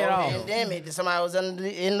had to play it before off. him Pandemic. Somebody was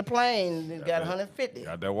in the plane and got 150.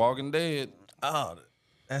 Got that Walking Dead. Oh,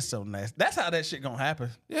 that's so nasty. That's how that shit gonna happen.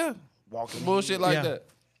 Yeah. Walking Bullshit like Yeah. that.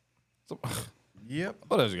 So, Yep.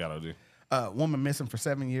 what else you gotta do? Woman missing for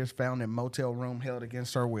 7 years, found in motel room, held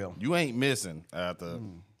against her will. You ain't missing after.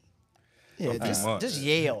 Yeah, months. just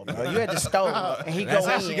yell, bro. You at the stove and he That's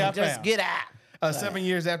go how in she got just found. get out. 7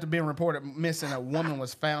 years after being reported missing, a woman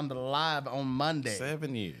was found alive on Monday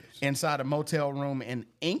 7 years. inside a motel room in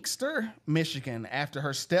Inkster, Michigan, after her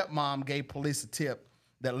stepmom gave police a tip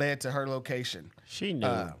that led to her location. She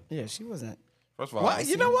knew. Yeah, she wasn't. First of all, Well,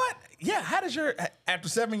 you know what? Yeah, how does after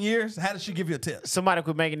 7 years, how did she give you a tip? Somebody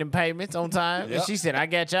quit making them payments on time. And Yep. she said, I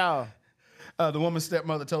got y'all. The woman's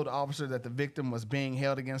stepmother told the officer that the victim was being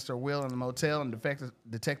held against her will in the motel, and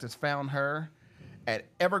detectives found her at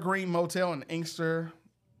Evergreen Motel in Inkster,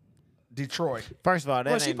 Detroit. First of all, that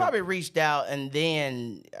Well, ain't she probably reached out and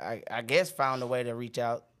then I guess found a way to reach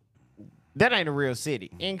out. that ain't a real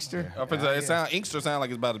city. Inkster. Inkster sound like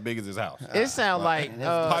it's about as big as his house. It sound like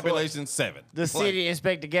Population 7. the city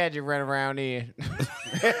Inspector Gadget run around in.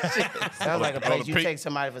 Sounds like a place you peak. take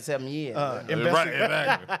somebody for 7 years. Right,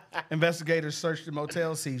 exactly. Investigators searched the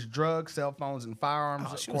motel, seized drugs, cell phones, and firearms,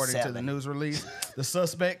 she was according to the 7. news release. The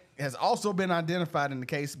suspect has also been identified in the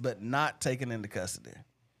case, but not taken into custody.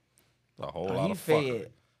 A whole lot he of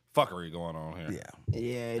fed. fuckery going on here. Yeah.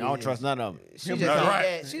 Yeah, I don't trust none of them. She just Right. did Right.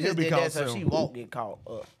 that. She He'll just be did caught that so soon. she won't get caught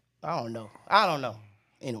up. I don't know.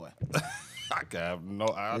 Anyway, I have no.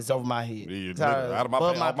 it's over my head. Yeah, It's out of my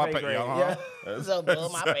above pay- off my pay pay, grade. uh-huh. Yeah. It's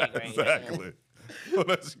above my pay grade. Exactly. What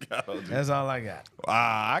else you got? That's all I got.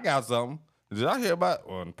 I got something. Did y'all hear about?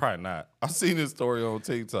 Well, probably not. I seen this story on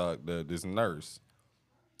TikTok that this nurse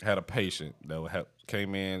had a patient that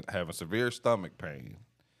came in having severe stomach pain,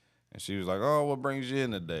 and she was like, "Oh, what brings you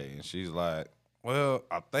in today?" And she's like, "Well,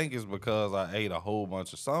 I think it's because I ate a whole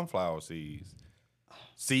bunch of sunflower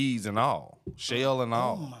seeds and all, shell and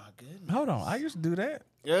all." Oh my goodness. Hold on. I used to do that.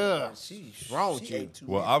 Yeah. She's wrong with you? ate too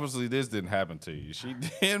Well, much. obviously this didn't happen to you. She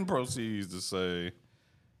then proceeds to say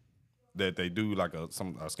that they do like a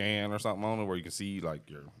scan or something on it where you can see like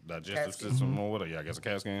your digestive CAT system or whatever. Yeah, I guess a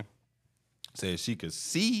CAT scan. Said she could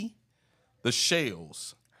see the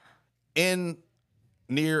shells in,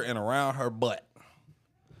 near, and around her butt.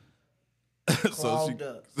 Clogged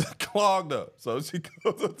up. Clogged up. So she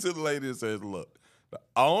goes up to the lady and says, "Look, The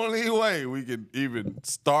only way we can even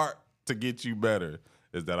start to get you better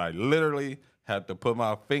is that I literally had to put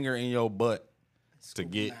my finger in your butt to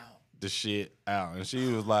get the shit out. And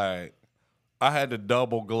she was like, I had to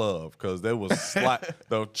double glove because there was slight.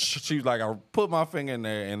 She was like, I put my finger in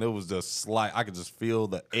there and it was just slight. I could just feel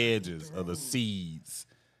the edges of the seeds.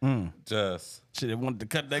 Just. She didn't want to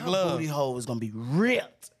cut that Her glove. booty hole was gonna be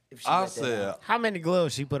ripped if she I let that said, out. How many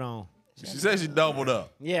gloves she put on? she said she doubled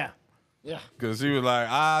up. Yeah. Yeah. Cause she was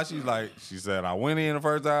like, she said, I went in the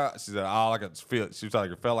first time. She said, all I could feel, she was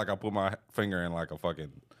like, it felt like I put my finger in like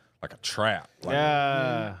a trap. Like,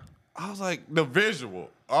 Yeah. I was like, the visual.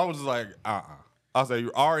 I was just like, I was like,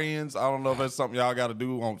 RNs, I don't know if that's something y'all got to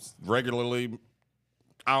do on regularly.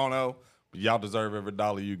 I don't know. But y'all deserve every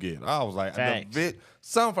dollar you get. I was like, Facts.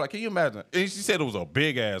 sunflower, can you imagine? And she said it was a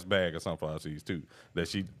big ass bag of sunflower seeds too. That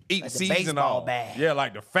she eat Like the seeds and baseball all. bag. Yeah,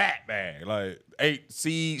 like the fat bag. Like ate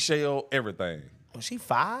seed, shell, everything. Was she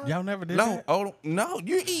 5? Y'all never did No, that? oh no,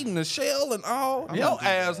 you're eating the shell and all. Your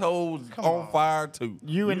asshole's on fire too.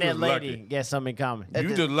 You and that just lady lucky. got something in common. You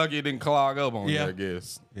just lucky it didn't clog up on Yeah. you, I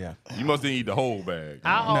guess. Yeah. You must didn't eat the whole bag.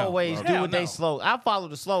 I always do Hell what they no. slogan. I follow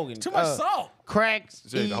the slogan. Too much salt. Cracks,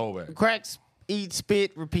 She ate eat, the whole bag. cracks, eat,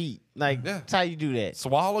 spit, repeat. Like Yeah. that's how you do that.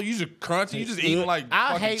 Swallow, you just crunchy, you just eating like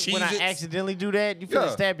I fucking hate when I Cheez-Its. accidentally do that. You feel Yeah.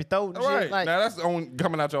 stab your throat and Right, shit. Like, now that's only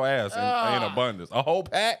coming out your ass in abundance. A whole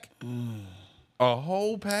pack? A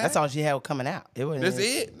whole pack? That's all she had coming out. It wasn't. That's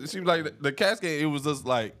it? She was like, the cascade, it was just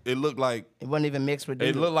like, it looked like, It wasn't even mixed with. it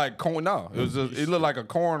doodle. looked like corn, no. It was just, it looked like a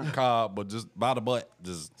corn cob, but just by the butt.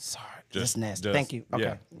 Just, Sorry, just just nasty. just- Thank you. Okay,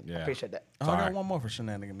 yeah, yeah. appreciate that. Oh, I Sorry. got one more for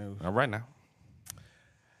shenanigan news. All right now.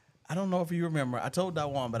 I don't know if you remember. I told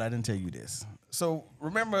Dawan, but I didn't tell you this. So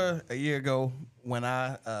remember a year ago when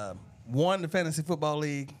I won the fantasy football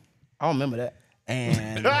league I don't remember that.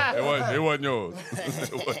 and It wasn't yours.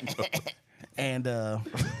 It wasn't yours. and The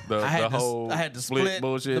I had whole to, I had to split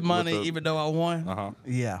bullshit the money with the- even though I won. Uh-huh.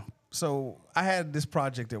 Yeah. So I had this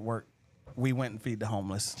project at work. We went and feed the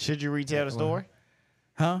homeless. should you retell the story?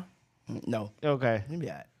 Huh? No, Okay. maybe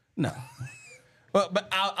I. No. But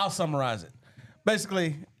I'll summarize it.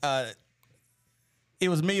 Basically, it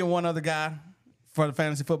was me and one other guy for the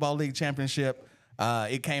Fantasy Football League Championship.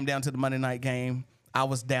 It came down to the Monday night game. I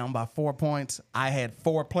was down by 4 points. I had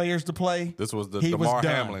 4 players to play. This was the He DeMar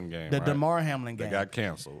done. Hamlin game, The right? DeMar Hamlin They game. got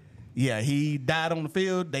canceled. Yeah, he died on the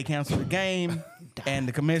field. They canceled the game. And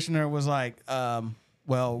the commissioner was like,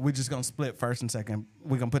 well, we're just going to split first and second.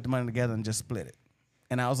 We're going to put the money together and just split it.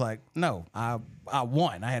 And I was like, no, I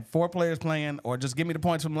won. I had 4 players playing, or just give me the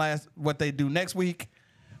points from what they do next week,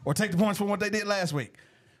 or take the points from what they did last week.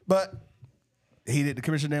 But the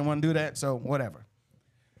commissioner didn't want to do that, so whatever.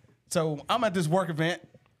 So I'm at this work event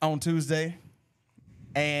on Tuesday,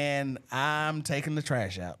 and I'm taking the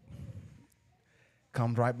trash out.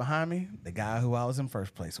 Comes right behind me, the guy who I was in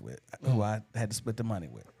first place with, who I had to split the money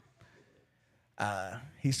with.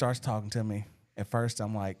 He starts talking to me. At first,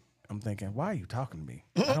 I'm thinking, why are you talking to me?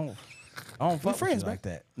 I don't fuck with you like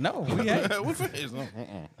that. No, we ain't. We're friends.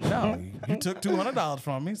 No, you took $200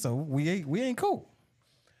 from me, so we ain't cool.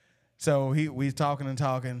 So we talking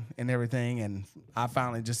and everything, and I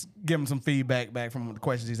finally just give him some feedback back from the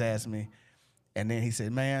questions he's asked me, and then he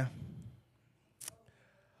said, "Man,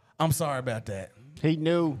 I'm sorry about that. He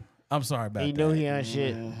knew. I'm sorry about He that." knew he on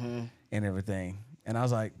shit. and everything, and I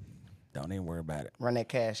was like, "Don't even worry about it." Run that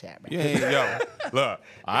cash out, man. Yo, look,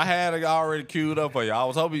 I had it already queued up for you. I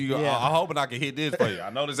was hoping I'm hoping I could hit this for you. I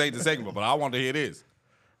know this ain't the segment, but I want to hear this.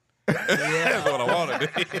 That's what I wanted.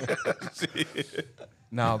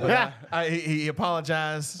 No, but he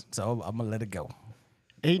apologized, so I'm gonna let it go.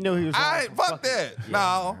 He knew he was. All wrong. right, fuck that.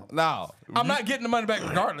 No. I'm not getting the money back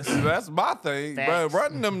regardless. That's my thing, bro. Facts.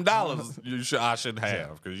 Running them dollars, I should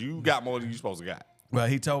have, because you got more than you supposed to got. Well,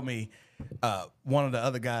 he told me one of the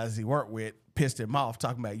other guys he worked with pissed him off,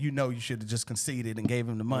 talking about, you should have just conceded and gave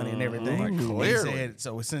him the money and everything. Like, And he clearly. said,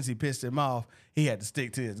 so since he pissed him off, he had to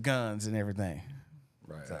stick to his guns and everything.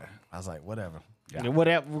 Right. So I was like, whatever. And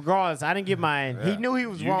whatever. Regardless, I didn't get mine. He knew he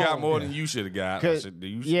was You wrong. got more than you should have got. 'Cause- he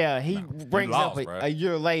You brings lost, up right? a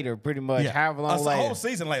year later, pretty much. However long a later. whole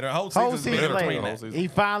season later. A whole Whole season season between later. Whole that. season. He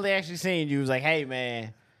finally actually seen you. He was like, "Hey,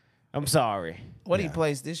 man, I'm sorry." What did he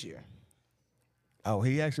place this year? Oh,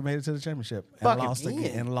 he actually made it to the championship and Fucking lost again.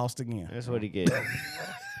 again. And lost again. That's what he get.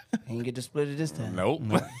 He didn't get to split it this time. Nope.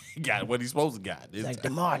 He got what he's supposed to got. This Like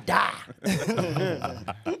time. DeMar die.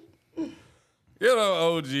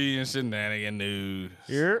 OG and shenanigan news.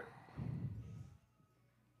 Here.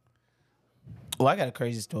 Oh, I got a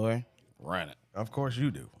crazy story. Run it. Of course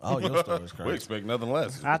you do. All your stories We crazy. expect nothing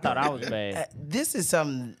less. I thought I was bad. This is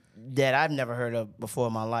something that I've never heard of before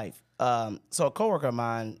in my life. So a coworker of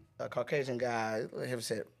mine, a Caucasian guy,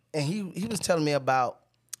 and he was telling me about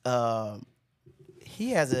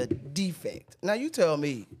he has a defect. Now you tell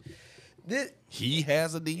me, He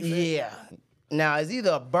has a defect. yeah. Now it's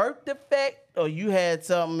either a birth defect or you had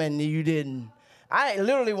something and you didn't. I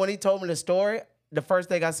literally when he told me the story, the first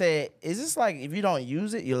thing I said, is this like if you don't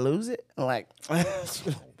use it, you lose it? I'm like,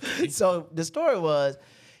 so the story was,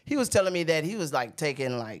 he was telling me that he was like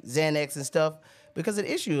taking like Xanax and stuff because of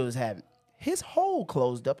the issue he was having. His hole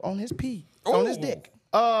closed up on his on his dick.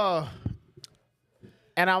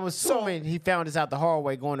 And I'm assuming he found this out the hard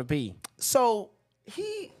way going to pee. So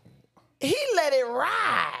he let it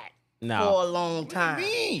ride No. for a long time.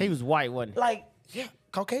 He was white, wasn't he? Like, yeah,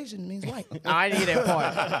 Caucasian means white. I didn't hear that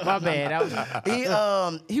part. My bad. That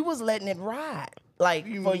was, He was letting it ride. Like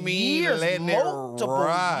for mean years, letting it multiple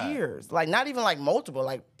ride? years. Like not even like multiple,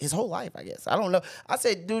 like his whole life, I guess. I don't know. I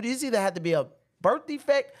said, dude, this either had to be a birth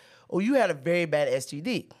defect or you had a very bad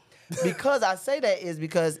STD. Because I say that is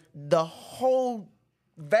because the whole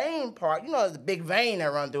vein part, you know, there's a big vein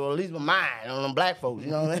that run through, at least with mine, on them black folks,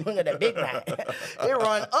 you know, they got that big vein. It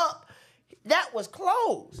run up. That was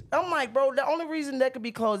closed. I'm like, bro, the only reason that could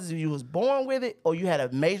be closed is if you was born with it or you had a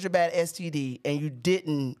major bad STD and you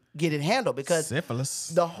didn't get it handled because Syphilis.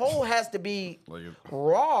 the hole has to be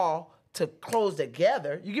raw to close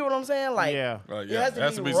together. You get what I'm saying? Like, Yeah. it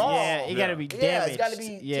has to be raw. yeah, it got to be damaged. Yeah, it's got to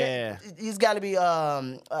be. Yeah. It's got to be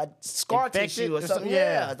scar Infected tissue or or something. something?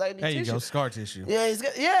 Yeah, Yeah. it's like There you tissue. go, scar tissue. Yeah,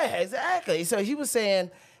 yeah, exactly. So he was saying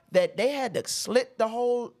that they had to slit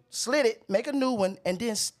it, make a new one, and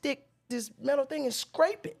then stick this metal thing and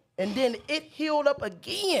scrape it, and then it healed up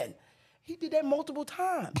again. He did that multiple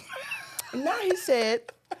times. And now he said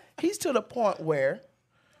he's to the point where.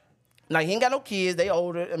 Like, he ain't got no kids. They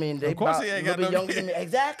older. I mean, they Of course about he ain't a little got bit no younger than kids. me.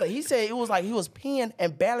 Exactly. He said it was like he was peeing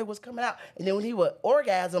and barely was coming out. And then when he would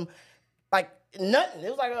orgasm, like nothing. It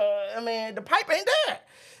was like, the pipe ain't there.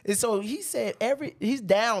 And so he said he's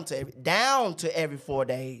down to every 4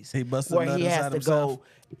 days. He busted a where nut he has inside to himself. go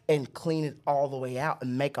and clean it all the way out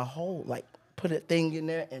and make a hole. Like put a thing in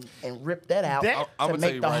there and rip that out That- I'm to gonna tell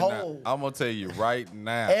make you the right hole. now. I'm gonna tell you right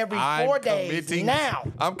now. Every 4 days now.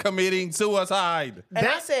 I'm committing suicide. And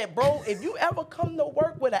I said, bro, if you ever come to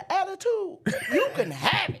work with an attitude, you can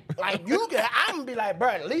have it. Like, I'm going to be like,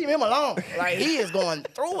 bro, leave him alone. Like, he is going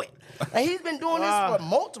through it. And he's been doing this for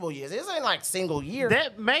multiple years. This ain't like single year.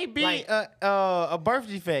 That may be Like- a birth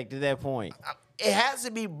defect at that point. It has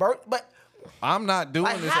to be birth, but I'm not doing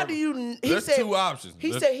like, this. how do you? He There's said, two options.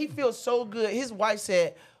 He said he feels so good. His wife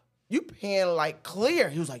said, you peeing like clear.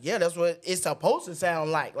 He was like, yeah, that's what it's supposed to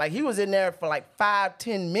sound like. Like, he was in there for like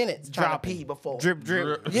 5-10 minutes trying to pee before. Drip,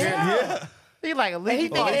 drip. Yeah. He like a And he leaky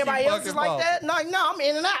thinking ball. everybody else is fucking like ball. that. No, I'm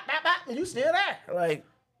in and out. Bap, bap, and you still there. Like,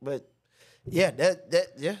 but yeah, that's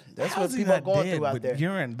How's what he people are not going dead through out with there.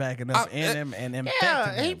 urine backing up in him and infecting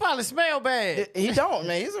Yeah, he him? probably smell bad. He don't,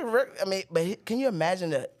 man. He's can you imagine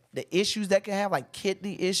the issues that can have, like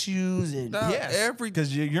kidney issues and Yes,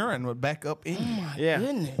 because your urine would back up in you. Yeah.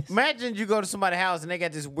 goodness. Imagine you go to somebody's house and they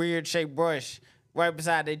got this weird shaped brush right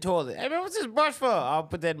beside their toilet. Hey man, what's this brush for? I'll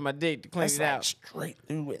put that in my dick to clean It's it like out. straight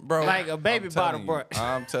through it, Bro, Like a baby I'm bottle telling brush. you,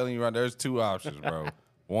 I'm telling you right, there's two options, bro.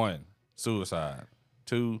 One, suicide.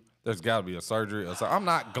 Two, there's got to be a surgery. Or something. I'm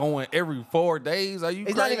not going every 4 days. Are you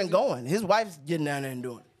He's crazy? not even going. His wife's getting down there and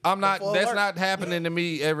doing it. I'm not. Before That's work. not happening to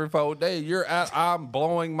me every 4 days. I'm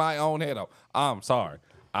blowing my own head off. I'm sorry.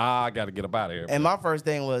 I got to get up out of here. And my first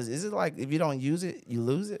thing was, is it like if you don't use it, you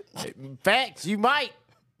lose it? Facts, you might.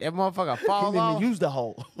 That motherfucker He fall didn't off use the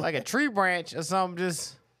hole. like a tree branch or something.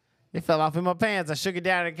 Just it fell off in my pants. I shook it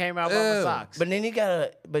down and it came out by my Ew. socks. But then he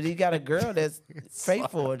got a girl that's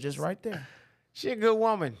faithful, just right there. She a good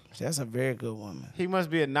woman. That's a very good woman. He must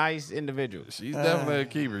be a nice individual. She's definitely a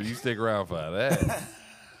keeper. You stick around for that.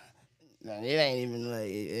 No, it ain't even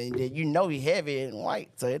like, you know, he heavy and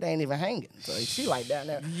white, so it ain't even hanging. So she like down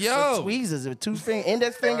there. Yo. with tweezers with 2 fingers,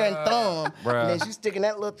 index finger and thumb, Bruh. and then she's sticking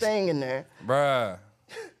that little thing in there. Bruh.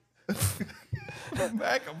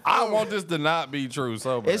 I want this to not be true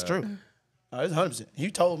so bad. It's true. Oh, it's 100%.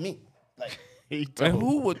 You told me. Like, And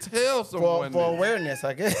who would tell someone for this? awareness,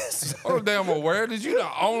 I guess. Oh, damn aware. Did you the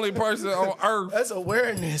only person on earth? That's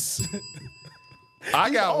awareness. I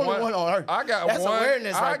He's got the only one on earth. I got That's one.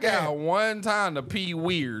 awareness I right got there. one time to pee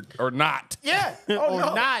weird or not. Yeah. Oh, Or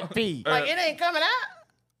no. not pee. Like, it ain't coming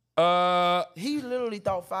out. He He literally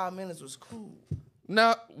thought 5 minutes was cool.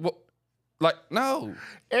 no, like no.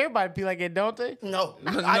 Everybody pee like that, don't they? No.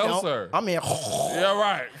 No, I don't. sir. I'm in Yeah,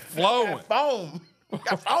 right. Flowing. foam.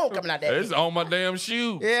 Got a phone coming out that. It's on my damn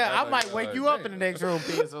shoe. Yeah, I might wake you up in the next room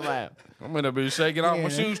being so loud. I'm gonna be shaking off my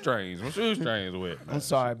shoestrings. My shoestrings wet. I'm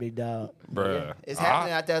sorry, big dog. Bruh. It's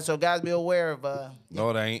happening out there, so guys be aware of. No,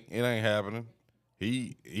 it ain't. It ain't happening.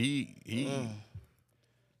 He.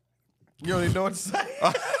 You don't even know what to say.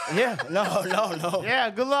 Yeah, no. Yeah,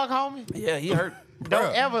 good luck, homie. Yeah, he hurt.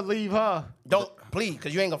 Don't ever leave her. Don't please,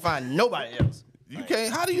 cause you ain't gonna find nobody else. You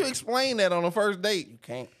can't. How do you explain that on the first date? You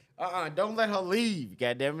can't. Don't let her leave.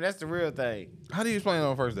 Goddamn it, that's the real thing. How do you explain it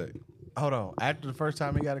on the first date? Hold on. After the first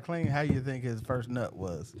time he got it clean, how you think his first nut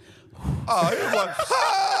was? Oh, he was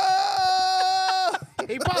like,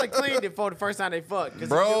 He probably cleaned it for the first time they fucked. Cause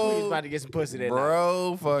Bro. he knew he was about to get some pussy that night.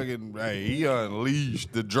 bro, fucking, hey, he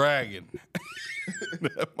unleashed the dragon.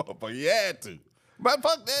 That motherfucker, he had to. But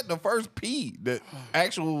fuck that, the first pee, the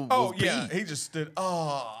actual was pee. He just stood.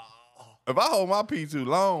 Oh. If I hold my pee too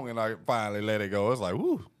long and I finally let it go, it's like,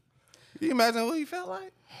 whoo. Can you imagine what he felt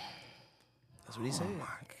like? That's what he said. Oh my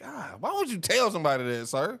God. Why would you tell somebody that,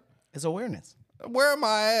 sir? It's awareness. Where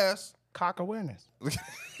my ass? Cock awareness.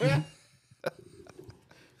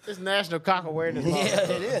 It's National Cock Awareness Month. Yeah,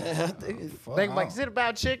 it is. I think it's They like, is it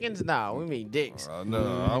about chickens? No, we mean dicks. No,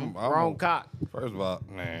 I'm Wrong cock. First of all,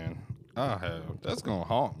 man, that's gonna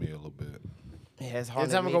haunt me a little bit. It has Every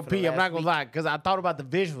haunted time I me go for the pee, I'm last not gonna week. lie, because I thought about the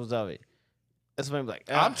visuals of it. That's when I'm like,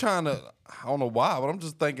 I'm trying to. I don't know why, but I'm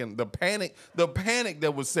just thinking the panic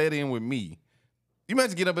that was set in with me. You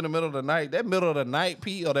imagine get up in the middle of the night, that middle of the night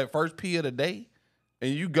pee or that first pee of the day,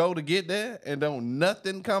 and you go to get there and don't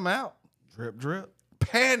nothing come out. Drip, drip.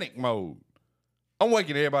 Panic mode. I'm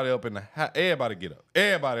waking everybody up in the house. Everybody get up.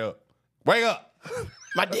 Everybody up. Wake up.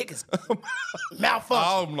 My dick is I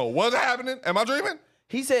malfunction. don't know what's happening. Am I dreaming?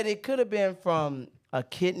 He said it could have been from a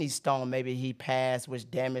kidney stone. Maybe he passed, which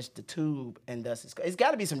damaged the tube, and thus it's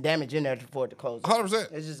got to be some damage in there for it to close.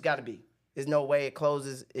 100%. It's just got to be. There's no way it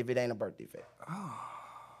closes if it ain't a birth defect.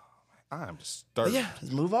 I'm disturbed. Yeah,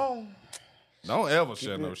 let's move on. Don't ever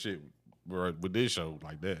share no shit with this show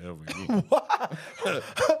like that ever again.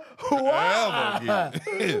 Ever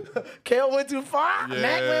again. Kel went too far.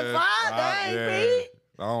 Mac went far. Dang, B.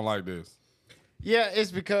 I don't like this. yeah,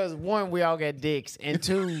 it's because one, we all got dicks, and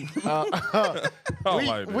two, I don't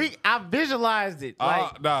like this. I visualized it.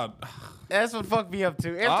 Like Nah, that's what fucked me up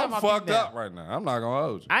too. Every I'm time I fucked pee now, up right now. I'm not gonna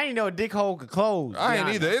hold you. I didn't know a dick hole could close. I to ain't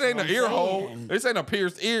be either. honest. It ain't an ear hole. This ain't a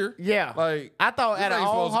pierced ear. Yeah, Like I thought this out of ain't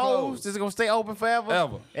all supposed to holes, close. this is gonna stay open forever.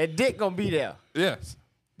 Ever. And dick gonna be there. Yes.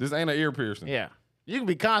 This ain't an ear piercing. Yeah, you can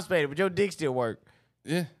be constipated, but your dick still work.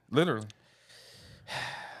 Yeah. Literally.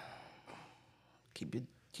 Keep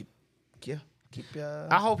your.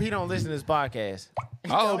 I hope he don't listen to this podcast.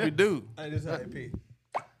 I hope you do. Hey, this how you pee.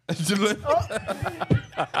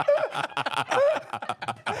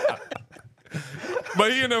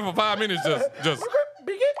 But he in there for 5 minutes just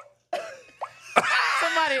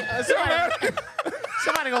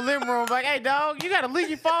Somebody gonna live room like, hey dog, you got a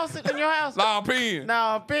leaky faucet in your house? nah, peeing. No,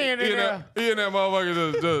 I'm peeing in He in there. that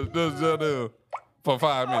motherfucker just for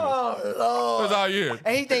 5 minutes. Oh Lord. That's all you hear.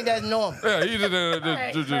 And he think that's normal. Yeah, he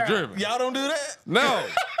just dripping. Y'all don't do that? No.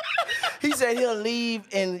 He said he'll leave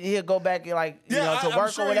and he'll go back like to I'm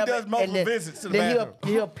work sure or he whatever. does multiple and then, visits to the then bathroom.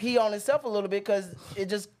 he'll pee on himself a little bit because it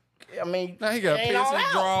just. I mean, Now he got it ain't all pissy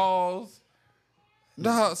out. draws.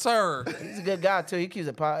 No, sir. He's a good guy too. He keeps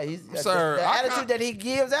it positive. Sir, the I attitude can't- that he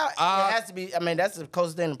gives out, it has to be. I mean, that's the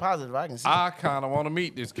closest thing to positive I can see. I kind of want to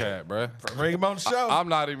meet this cat, bruh. Bring him on the show. I'm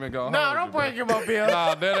not even going to No, hold don't you, bring bruh. him up here.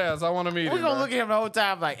 Nah, dead ass. I want to meet him. We're gonna bruh. look at him the whole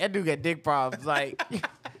time like, that dude got dick problems. Like,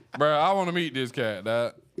 Bruh, I want to meet this cat,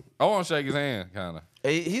 dog. I want to shake his hand, kind of.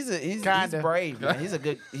 He's Kinda. brave, man. He's a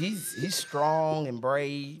good. He's strong and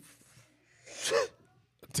brave.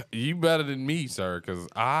 You better than me, sir, because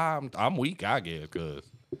I'm weak, I guess, because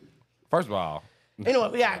first of all, Anyway,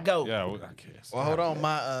 we gotta go. yeah, I guess. Well, hold on.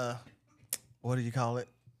 My what do you call it?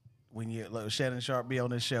 When you let Shannon Sharp be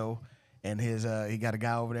on this show, and his he got a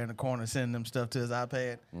guy over there in the corner sending them stuff to his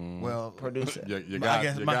iPad. Well, Producer. Your I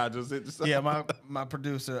guess guy just hit the side. yeah, my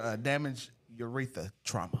producer damaged urethra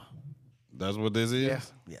trauma. That's what this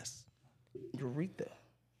is? Yes. Urethra.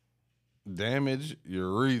 Damage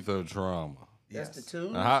urethra trauma. That's the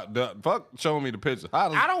two. Now, fuck showing me the picture.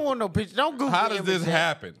 I don't want no picture. Don't Google How does this everything.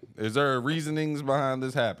 happen? Is there reasonings behind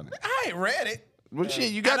this happening? I ain't read it. Well,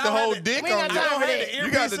 shit, you got And the I had whole to- dick we ain't on got you. time I for had that. the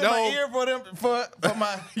You got earpiece the in my whole- ear for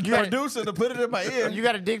my producer to put it in my ear. You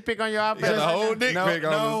got a dick pic on your iPad? You got the whole dick No, pic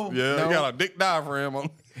on no, this. Yeah, no. you got a dick diaphragm on.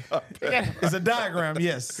 It's a diagram.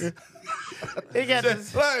 Yes. He got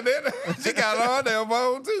this. Like that, she got it on their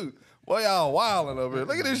phone too. Boy, y'all wilding over here.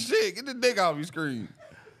 Look at this shit. Get the dick off your screen.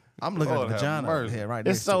 I'm looking Lord at the have vagina over mercy. here right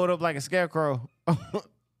It's next to it. sewed up like a scarecrow.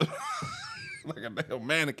 like a damn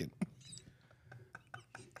mannequin.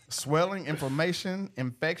 Swelling, inflammation,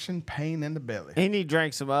 infection, pain in the belly. He need to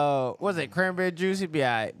drink some what's it, cranberry juice? He'd be all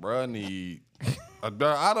right. Bruh, need.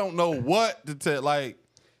 I don't know what to tell. Like,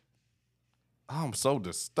 I'm so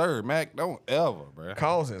disturbed, Mac. Don't ever, bruh.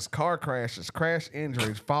 Causes car crashes, crash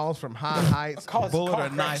injuries, falls from high heights, bullet or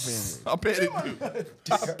knife injuries. I bet it do.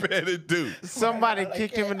 I bet it do. Somebody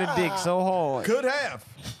kicked him in the dick so hard. Could have.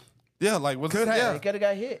 Yeah, like what's Could have. yeah. He could have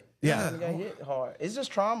got hit. Yeah. He got hit hard. It's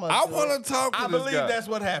just trauma. I to it. want to talk to I this believe guy. that's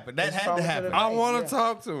what happened. That It's had to trauma to happen. the- I want to Yeah.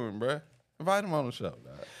 talk to him, bruh. Invite him on the show,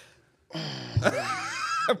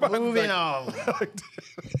 dog. Moving on.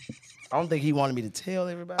 I don't think he wanted me to tell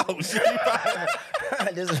everybody. Oh, shit.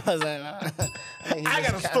 This wasn't. I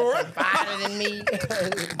got a story. Better than me.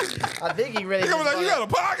 I think he really. He gonna be like, you got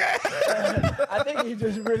a podcast? I think he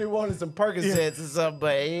just really wanted some Percocets or something.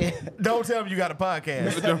 But he, Don't tell him you got a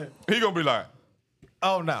podcast. He gonna be like,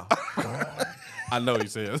 Oh, no. I know he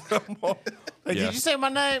says. Did you say my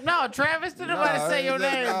name? No, Travis. Did nobody say your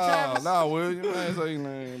name, Travis? No, William. I ain't say your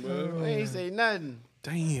name, bro. He ain't say nothing.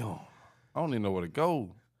 Damn. I don't even know where to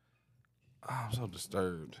go. Oh, I'm so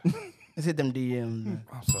disturbed. let's hit them DMs.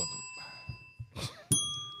 I'm so.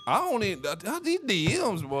 I don't even. These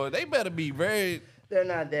DMs, boy, they better be very. They're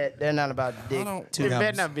not that. They're not about dick. don't- Too. It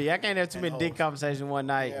better not be. I can't have too many dick conversations one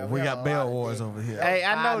night. We got Bell Wars over here. Hey,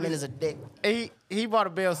 I 5 know minutes this. of dick. He bought a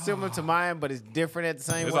bill similar to mine, but it's different at the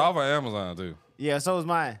same It's way. off of Amazon too. Yeah, so is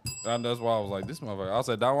mine. And that's why I was like, this motherfucker. I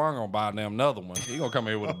said, Dawg, I'm gonna buy damn another one. He gonna come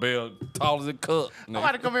here with a bell tall as a cup. I'm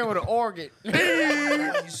about to come in with an organ. Ding,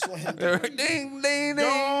 ding,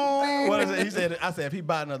 ding. What is it? He said, I said, if he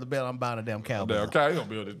buy another bell, I'm buying a damn cowbell. Damn, okay, he gonna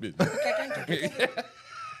build this bitch.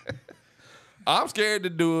 I'm scared to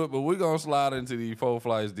do it, but we're gonna slide into the 4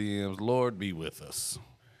 Flights DMs. Lord be with us.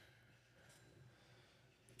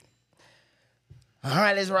 All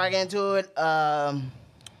right, let's rock into it.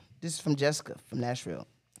 This is from Jessica from Nashville.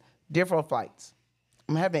 Dear 4 Flights,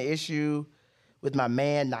 I'm having an issue with my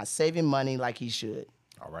man not saving money like he should.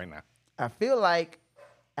 All right now. I feel like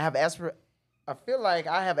I have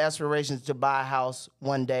aspirations to buy a house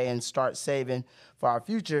one day and start saving for our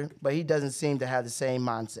future, but he doesn't seem to have the same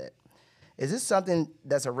mindset. Is this something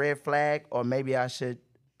that's a red flag, or maybe I should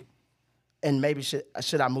I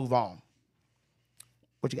move on?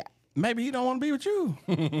 What you got? Maybe he don't want to be with you.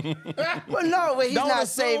 Well, no, but he's Don't not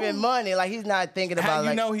assume. saving money. Like he's not thinking about. How you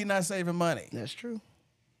like, know he's not saving money? That's true.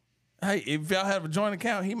 Hey, if y'all have a joint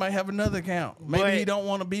account, he might have another account. Maybe But he don't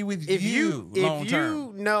want to be with if you long if term.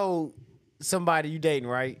 you know somebody you dating,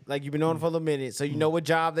 right? Like you've been knowing for a little minute, so you know what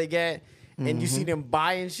job they got, and you see them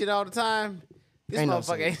buying shit all the time. This Ain't no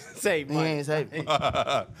motherfucker ain't save He money. ain't saving. You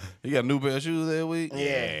got a new pair of shoes every week?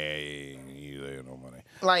 Yeah. You ain't no money.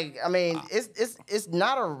 Like, I mean, it's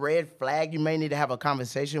not a red flag. You may need to have a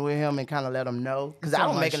conversation with him and kind of let him know. Because I Sound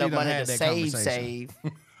don't like make enough she done money had to that save.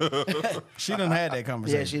 conversation. She done had that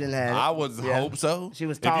conversation. Yeah, she didn't have. I would hope so. She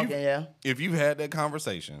was If you- talking, yeah. If you've had that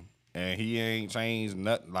conversation and he ain't changed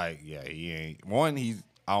nothing, like, yeah, he ain't. One,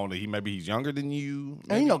 I don't know, he's younger than you.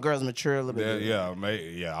 And you know, girls mature a little bit. Yeah,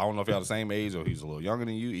 I don't know if y'all the same age or he's a little younger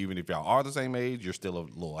than you. Even if y'all are the same age, you're still a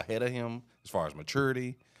little ahead of him as far as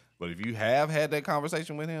maturity. But if you have had that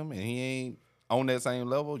conversation with him and he ain't on that same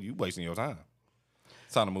level, you wasting your time.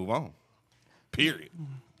 It's time to move on. Period.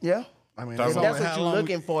 Yeah. I mean, That's If all- that's how what you're long-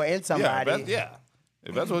 looking for in somebody.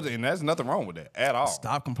 If that's what, and there's nothing wrong with that at all.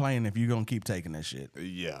 Stop complaining if you're gonna keep taking that shit.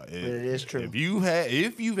 Yeah, it is true. If you've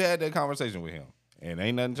had that conversation with him and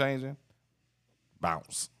ain't nothing changing,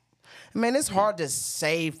 bounce. I mean, it's hard to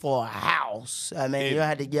save for a house. I mean, you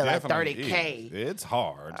had to get like Definitely $30K. is. It's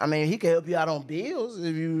hard. I mean, he can help you out on bills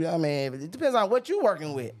if you. I mean, it depends on what you're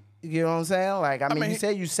working with. You know what I'm saying? Like, I mean, mean, you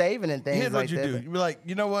say you saving and things Here's like what you that. do. You be like,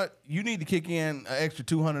 you know what? You need to kick in an extra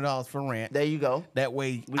 $200 for rent. There you go. That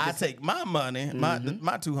way, I can- take my money, my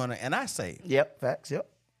 $200, and I save. Yep. Facts. Yep.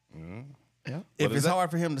 If is it's that?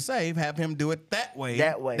 hard for him to save, have him do it that way.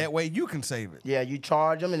 That way. That way you can save it. Yeah, you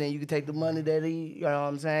charge him, and then you can take the money that he. You know what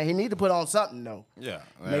I'm saying? He need to put on something though. Yeah.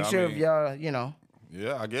 Make sure if y'all, you know.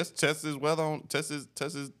 Yeah, I guess test his weather on test his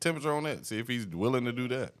temperature on that. See if he's willing to do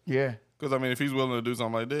that. Yeah. Because I mean, if he's willing to do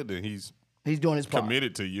something like that, then he's He's doing his part.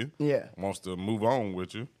 committed to you. Yeah. Wants to move on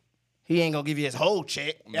with you. He ain't gonna give you his whole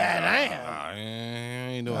check. Yeah, damn. I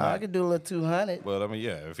ain't doing I that. could do a little 200. But I mean,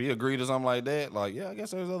 yeah, if he agreed to something like that, like, yeah, I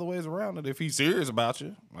guess there's other ways around it. If he's serious about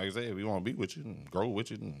you, like I said, if he want to be with you and grow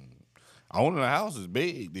with you, and owning a house is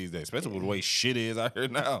big these days, especially with the way shit is out here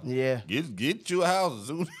now. Yeah. Get you a house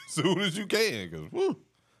as soon as you can, because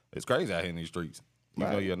it's crazy out here in these streets. You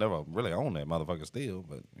know, you'll never really own that motherfucker still,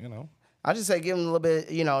 but you know. I just say give him a little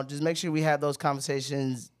bit, you know, just make sure we have those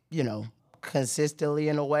conversations, you know, consistently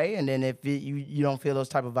in a way, and then if you don't feel those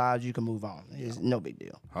type of vibes, you can move on. It's no big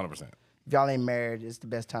deal. 100%. If y'all ain't married, it's the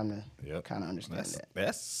best time to Yep. kind of understand that.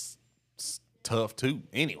 That's tough too.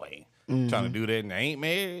 Anyway, trying to do that and they ain't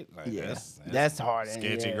married. Like, Yeah, that's that's hard.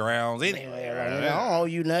 sketchy yeah. grounds anyway. Yeah, right? like, I don't owe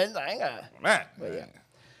you nothing. I ain't got. Man. But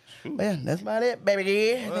yeah, that's about it, baby.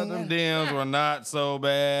 Dear. Well, them DMs were not so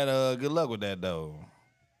bad. Good luck with that though.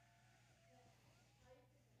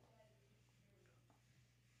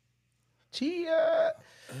 Cheer.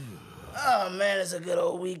 Oh man, it's a good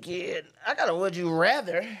old weekend. I got a would you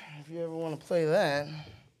rather if you ever want to play that.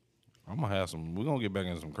 I'm gonna have some. We're gonna get back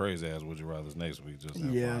into some crazy ass would you rather's next week. Just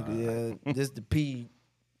Yeah, FYI. yeah. This the P.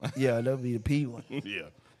 Yeah, that'll be the P one. Yeah,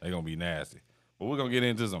 they gonna be nasty. But we're gonna get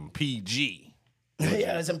into some PG.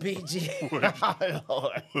 Yeah, some PG. Oh,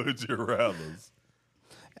 Lord. Would you rather's?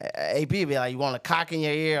 AP be like, you want a cock in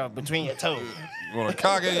your ear or between your toes? You want a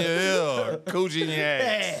cock in your ear or coochie in your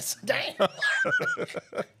ass? Yes, damn.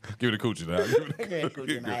 Give it a coochie now. Give it a Yeah,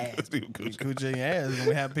 coochie in my ass. Give it a coochie. Coochie in your ass when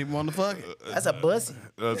we have people on the fuck. That's a bussy.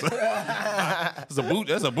 That's a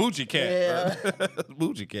boochie cat. Yeah. That's a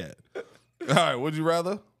boochie cat. All right, would you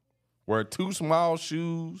rather wear 2 small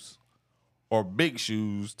shoes or big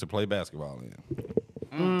shoes to play basketball in?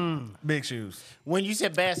 Big shoes. When you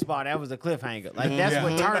said basketball, that was a cliffhanger. Like that's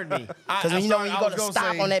what turned me. Because when you know when you go to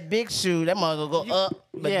stop on that big shoe, that mother go up.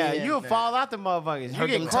 But Yeah, then you'll fall out the motherfuckers. You hurt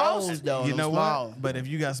get them crossed. toes though. You them know small. what? But if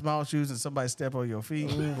you got small shoes and somebody step on your feet,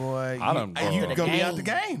 boy, I done you broke. gonna be out the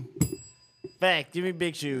game. Fact, give me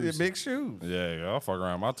big shoes. Big shoes. Yeah, I'll fuck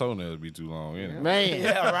around. My toenails be too long. Anyway. Man.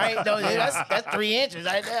 Yeah, right. No, yeah, that's 3 inches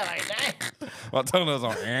right there. Like, dang. My toenails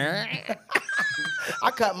on.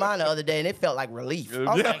 I cut mine the other day and it felt like relief. I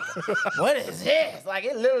was Yeah. like, what is this? Like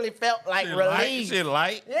it literally felt like relief. Shit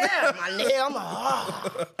light. Yeah, my nail. I'm like,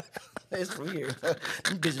 oh. It's weird. Them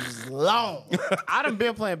bitches was long. I done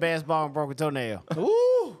been playing basketball and broke a toenail.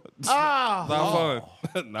 Ooh. Oh,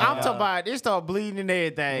 Not fun. Nah. I'm talking about it started bleeding and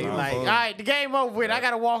everything. Like, all right, the game over with. I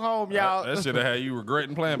gotta walk home, y'all. That should have had you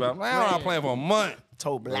regretting playing. But I'm not playing for a month.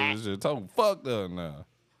 Toe black. This shit toe fucked up now.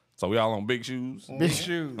 So we all on big shoes. Big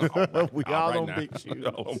shoes. We all Right on now. big shoes. We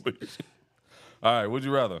all on big shoes. All right, would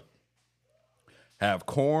you rather have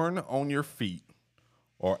corn on your feet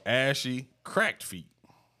or ashy, cracked feet?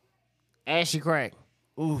 Ashy crack.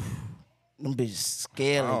 Them bitches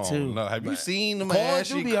scaly Oh too. no! Have you seen them Corn do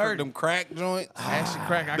ashy, be hurting. them crack joints? Ashy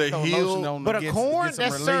crack. I The can throw heel- lotion on. But to a get- corn, get some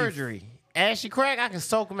that's relief. surgery. Ashy crack, I can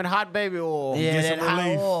soak them in hot baby oil. Yeah, Get that some hot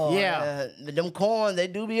relief. oil. Yeah. Them corn, they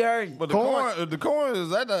do be hurting. But Corn. the corn is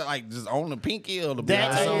that like just on the pinky or the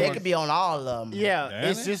That's big it. toe? They could be on all of them. Yeah, Damn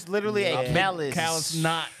it's it. just literally a callus. Callus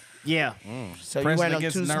knot. Yeah. So you Pressing wearing them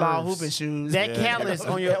against 2 small nerves. hooping shoes. That callus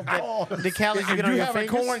on your the callus you If get on you your have a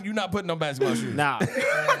fingers. corn, you're not putting no basketball shoes. Nah.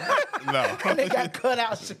 No. They got cut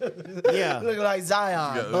out shoes. Yeah. Look like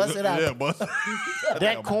Zion. Bust it out. Yeah, bust.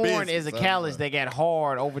 That corn is a business, callus that got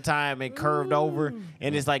hard over time and curved over,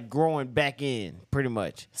 and it's like growing back in, pretty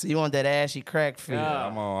much. So you want that ashy crack feel.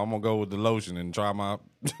 I'm gonna go with the lotion and try my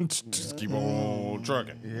just keep on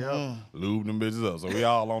trucking. Yeah. Lube them bitches up. So we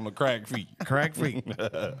all on the crack feet. Crack feet.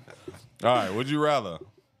 All right, would you rather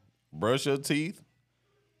brush your teeth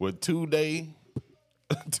with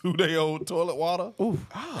 2-day-old toilet water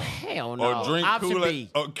Hell no. or drink Option Kool-Aid?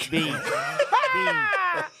 B.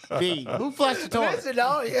 B. Who flushed the toilet? Listen,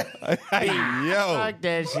 though, yeah. Yo, Fuck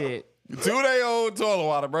that shit. 2-day-old toilet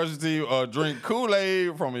water, brush your teeth, or drink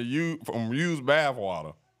Kool-Aid from used bath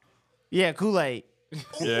water. Yeah, Kool-Aid.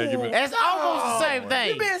 Yeah, give me. That's almost the same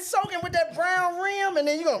thing. You been soaking with that brown rim, and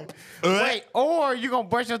then you gonna. Wait, or you gonna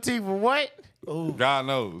brush your teeth with what? God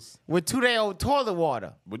knows. With 2-day-old toilet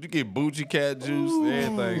water. But you get Boochie Cat juice,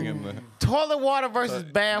 everything in the. Toilet water versus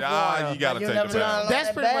bath water. You gotta You take never the bath. done That's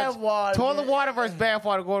that pretty bath much water, toilet man. water versus bath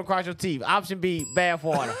water going across your teeth. Option B, bath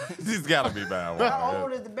water. This gotta be bath How water.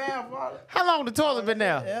 old is the bath water? How long the toilet been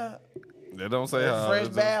there? Yeah. They don't say how. Fresh It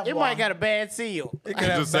just- bath It water. might got a bad seal. It It could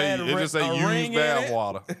have just say bad it just say a used ring in bath it.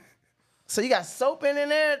 water. So you got soap in and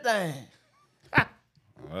everything.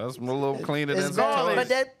 That's a little cleaner than It's gone, toilet. but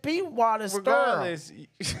that pee water sterile. Regardless,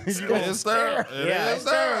 It's sterile. It Yeah, is it's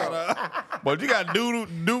sterile. But you got duke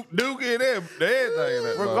in there, everything. In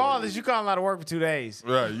that regardless, you call out of work for 2 days.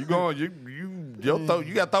 motherfucker. Right, you going? Your throat.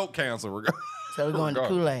 You got throat cancer. So we're going to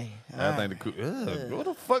Kool-Aid. I think the ugh, what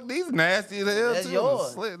the fuck? These nasty as hell That's too.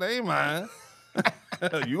 yours. Slit, they ain't mine.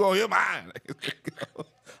 You gonna hear mine?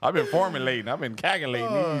 I've been formulating. I've been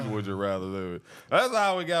calculating these. Would you rather do it? That's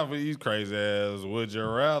all we got for these crazy ass would you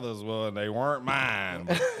rather's. Well, they weren't mine.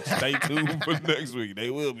 But stay tuned for next week. They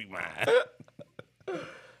will be mine.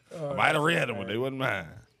 Might have read them, but they wasn't mine.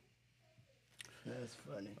 That's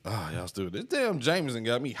funny. Oh, y'all stupid. This damn Jameson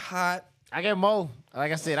got me hot I get more.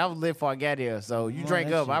 Like I said, I was lit before I got here. So you drink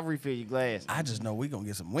that up, shit. I refill your glass. I just know we gonna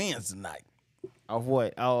get some wins tonight. Of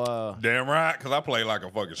what? Oh, Damn right, because I play like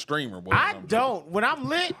a fucking streamer, boy. I don't. When I'm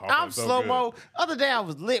lit, Oh, I'm that's so slow mo. good. Other day I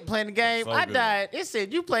was lit playing the game. So I good. died. It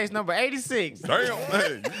said you placed number 86. Damn,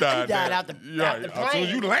 hey, you died, died out the As soon as plane.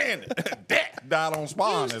 you landed, that died on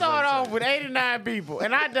spawn. You as start they off say. with 89 people,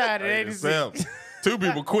 and I died at 86. 87. 2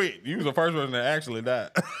 people quit. You was the first person that actually died.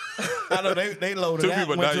 I know they loaded 2 out.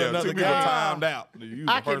 people Went died. to Yeah, 2 another people game. timed out. You was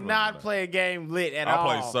the I first person cannot that play a game lit at I all.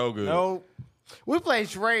 play so good. Nope. We played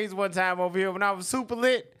charades one time over here when I was super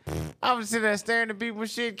lit. I was sitting there staring at people and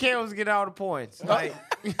shit. Kel was getting all the points. Like,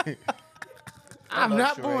 I'm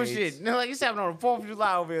not charades. bullshitting. Like it's happening on the 4th of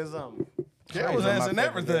July over here or something. I was answering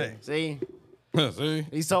everything. See, died. See?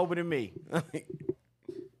 he's sober than me.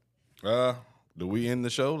 Do we end the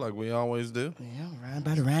show like we always do? Yeah,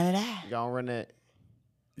 about to run it out. Y'all run that.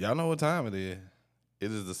 Y'all know what time it is.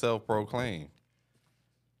 It is the self-proclaimed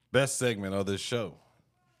best segment of this show.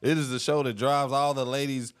 It is the show that drives all the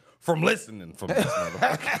ladies from listening from this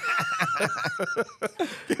motherfucker.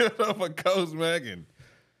 Give it up for Coach Mac and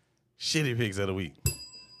Shitty Picks of the Week.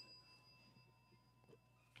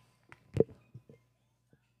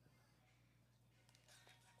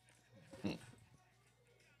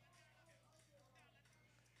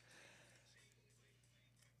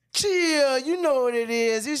 Chill, you know what it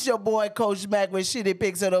is. It's your boy Coach Mac with Shitty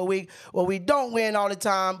Picks of the Week, where we don't win all the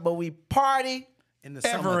time, but we party In the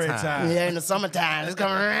Every summertime. time. yeah, in the summertime. It's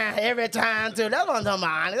coming around every time, too. That's what I'm talking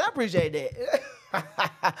about, honest. I appreciate that.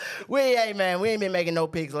 Hey, man, we ain't been making no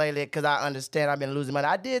picks lately because I understand I've been losing money.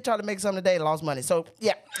 I did try to make some today, lost money. So,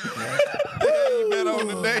 yeah. You bet on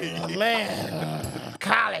the day. Man,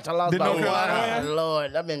 college, I lost Did by North Carolina one. win?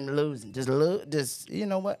 Lord, I've been losing. Just you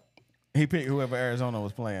know what? He picked whoever Arizona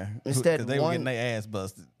was playing. Instead Because they were one- getting their ass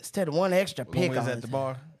busted. Instead of one extra When pick we was on at the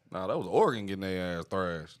bar. Nah, that was Oregon getting their ass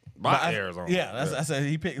thrashed by Arizona. Yeah, I said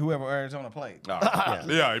he picked whoever Arizona played.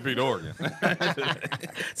 Yeah, he beat Oregon.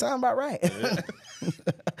 Sound about right.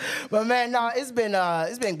 But man, no, it's been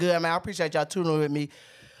good, man. I appreciate y'all tuning in with me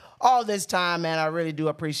all this time, man. I really do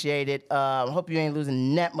appreciate it. Hope you ain't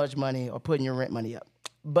losing that much money or putting your rent money up.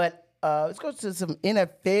 But let's go to some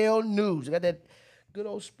NFL news. We got that good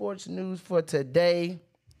old sports news for today.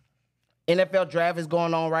 NFL draft is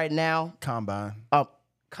going on right now. Combine.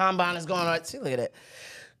 Combine is going on. See, look at that.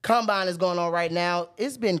 Combine is going on right now.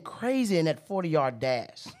 It's been crazy in that 40-yard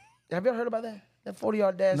dash. Have you ever heard about that? That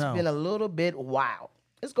 40-yard dash No. has been a little bit wild.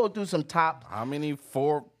 Let's go through some top. How many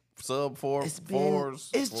sub four It's been. fours?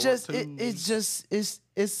 It's four just. twos?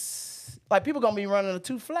 It's like people gonna be running a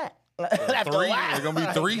 2 flat. After a 3. while. It's gonna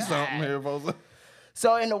be 3 something here, folks.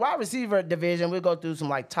 So in the wide receiver division, we'll go through some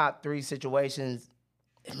like top 3 situations.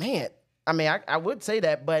 Man, I mean, I would say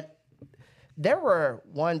that, but there were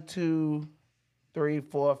 1, 2, 3,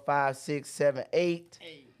 4, 5, 6, 7, 8,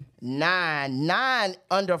 9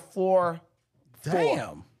 under 4.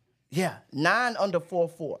 Damn. Yeah, 9 under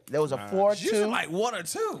 4-4. There was a 4-2. Usually like 1 or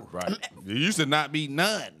 2. Right. It used to not be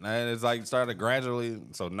none. And it's like started gradually.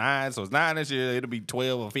 So 9. So it's 9 this year. It'll be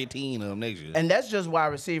 12 or 15 of them next year. And that's just wide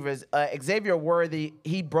receivers. Xavier Worthy,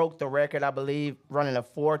 he broke the record, I believe, running a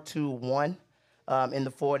 4.21 in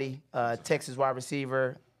the 40. Texas wide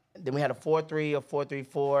receiver. Then we had a 4.3, a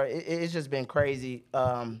 4.34. It's just been crazy.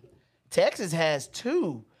 Texas has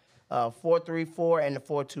 2, 4.34 and the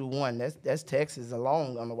 4.21. That's Texas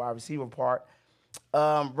alone on the wide receiver part.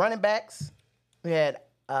 Running backs, we had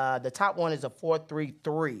the top one is a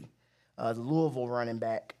 4.33, the Louisville running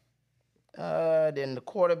back. Then the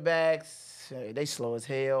quarterbacks, they slow as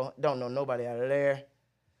hell. Don't know nobody out of there.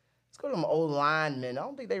 Let's go to them old linemen. I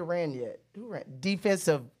don't think they ran yet. Who ran?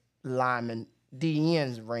 Defensive linemen.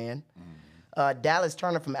 DNs ran. Dallas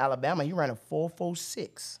Turner from Alabama, he ran a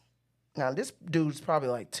 4.46. Now, this dude's probably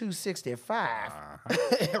like 265,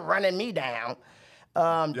 running me down.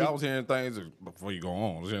 I was hearing things before you go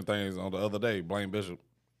on. I was hearing things on the other day. Blaine Bishop,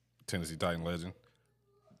 Tennessee Titan legend.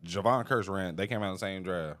 Javon Curse ran. They came out in the same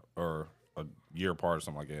draft or a year apart or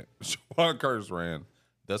something like that. Javon Curse ran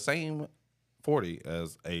the same 40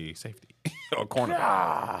 as a safety or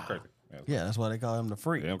cornerback. Crazy. Yeah, that's why they call him the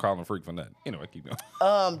freak. They don't call him a freak for nothing. Anyway, keep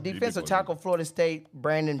going. Defensive tackle, Florida State,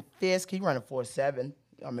 Brandon Fisk, he ran a 4.7.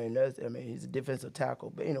 I mean, he's a defensive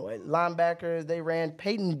tackle. But anyway, linebackers, they ran.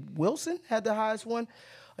 Peyton Wilson had the highest one.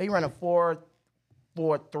 He ran a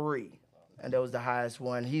 4.43, and that was the highest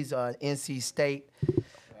one. He's NC State.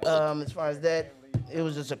 As far as that, it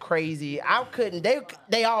was just a crazy.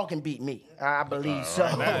 They all can beat me. I believe so.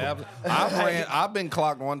 I've been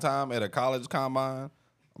clocked one time at a college combine.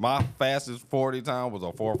 My fastest 40 time was a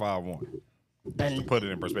 4.51. And To put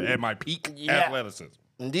it in perspective, at my peak Yeah. athleticism.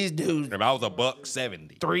 And these dudes, If I was a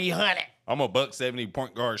 $170, 300. I'm a $170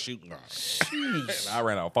 point guard shooting guard. Sheesh. And I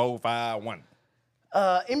ran a 4.51.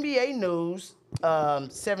 NBA news,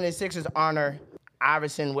 76ers honor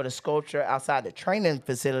Iverson with a sculpture outside the training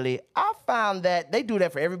facility. I found that they do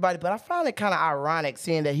that for everybody, but I found it kind of ironic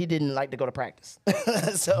seeing that he didn't like to go to practice.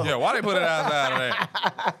 So, Yeah, why they put it outside of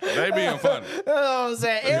that? They being funny. you know what I'm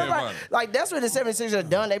saying? Yeah, Everybody, man. like, that's what the 76ers have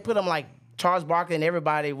done. They put them like Charles Barkley and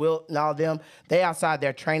everybody, Wilt and all them. They outside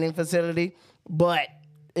their training facility, but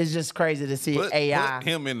it's just crazy to see Put AI.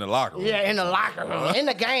 him in the locker room. Yeah, in the locker room, in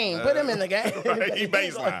the game. Put him in the game. He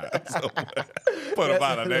baseline. So, put him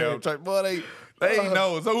out of damn track. Boy, they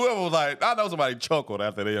know. So whoever was like, I know somebody chuckled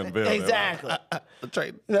after they unveiled it. Exactly. The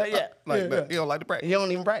trade. Yeah. Like Yeah. that. He don't like to practice. He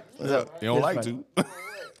don't even practice. So, He don't it's like funny.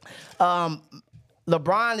 to.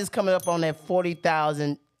 LeBron is coming up on that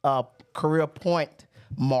 40,000 career point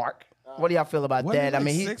mark. What do y'all feel about Wasn't that? he I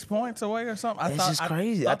mean, like 6 points away or something. It's just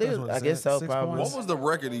crazy. I think- I guess so, probably. What was the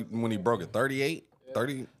record when he broke it? 38?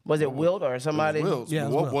 30? was it Wilt or somebody? Wills. Yeah, it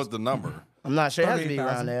was What Wills. was the number? I'm not sure. It has to be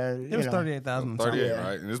around 38,000. there. It was 38,000. 38, Yeah.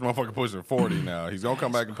 right? And this motherfucker pushing 40 now. He's gonna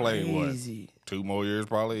come back and play in Crazy. what? 2 more years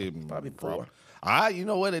probably. Probably 4. You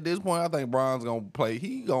know what? At this point, I think Bron's gonna play.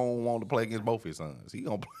 He gonna want to play against both his sons. He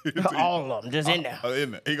gonna play All of them, just in there.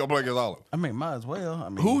 in there. He gonna play against all of them. I mean, might as well. I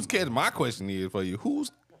mean, Who's catching? My question is for you: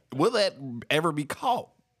 will that ever be caught?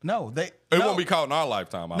 No, they. It no. won't be caught in our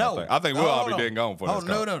lifetime. I No, don't think. I think we'll all be dead and gone for this.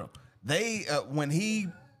 No. They when he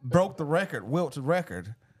broke the record, Wilt's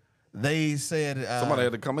record, they said Somebody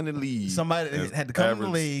had to come in the league. Somebody and had to come in the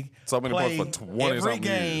average league, So many play points for 20 every something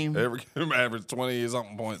game. years. Every average 20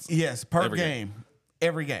 something points. yes per every game,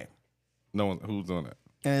 every game, No one who's doing that.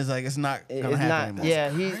 and it's like it's not gonna It's happen not. anymore.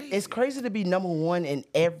 Yeah, it's crazy to be number one in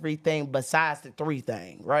everything besides the 3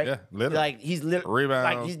 thing, right? Yeah, literally. Like he's literally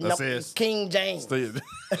Rebounds, like he's assists. King James, Still-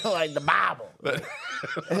 like the Bible.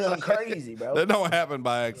 Crazy, bro. That don't happen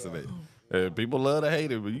by accident. People love to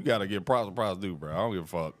hate it, but you gotta give props and props due, bro. I don't give a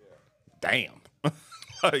fuck. Damn.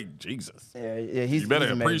 Like Jesus. Yeah, he's You better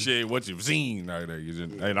he's amazing. appreciate what you've seen right there.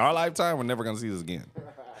 In our lifetime, we're never gonna see this again.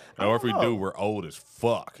 Or if we do, we're old as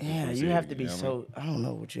fuck. if Yeah, we see you it have to again, be you know what I mean? so. I don't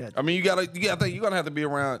know what you have. I mean, you gotta think you're gonna have to be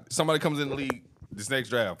around. Somebody comes in the league this next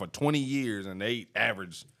draft for 20 years and they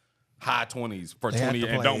average high 20s for They have 20 to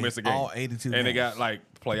and play don't miss a game. all 82 and they games. got like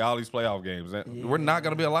play all these playoff games. And we're not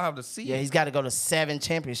gonna be alive to see Yeah, it he's got to go to 7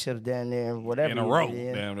 championships down there, whatever. in a he row.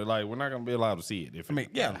 did. Damn, they're like we're not gonna be allowed to see it. If I mean,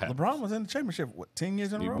 yeah, LeBron was in the championship 10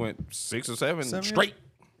 years in a he row. went 6 or 7 7 straight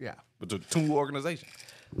Yeah, with the 2 organizations.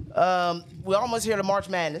 We're almost here to March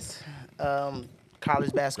Madness, college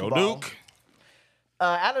Go basketball. Duke.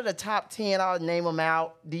 Out of the top 10, I'll name them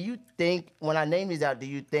out. Do you think when I name these out, do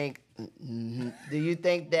you think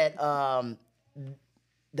that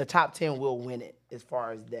the top 10 will win it as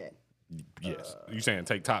far as that? Yes. You saying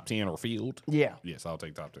take top 10 or field? Yeah. Yes, I'll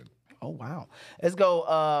take top 10. Oh wow. Let's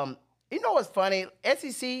go. You know what's funny?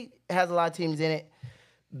 SEC has a lot of teams in it.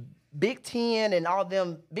 Big Ten and all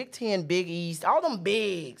them, Big Ten, Big East, all them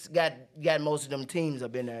bigs got most of them teams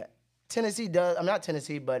up in there. Tennessee does. I'm not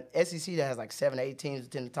Tennessee, but SEC that has like 7 or 8 teams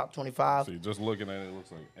in the top 25. See, just looking at it, it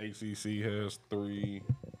looks like ACC has 3,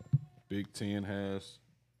 Big Ten has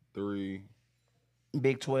 3,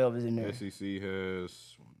 Big 12 is in there. SEC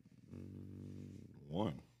has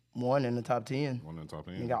 1. One in the top 10. 1 in the top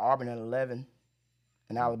 10. You got Auburn at 11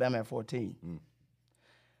 and Alabama at 14.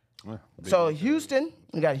 Yeah, So Houston,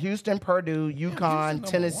 we got Houston, Purdue, UConn,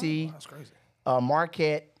 Tennessee, That's crazy.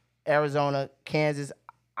 Marquette, Arizona, Kansas,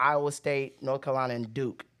 Iowa State, North Carolina, and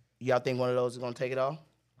Duke. Y'all think one of those is gonna take it all?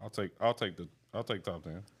 I'll take top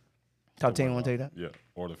 10. Top 10 want to take that? Yeah,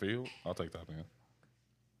 or the field. I'll take top 10.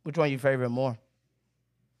 Which one you favorite more?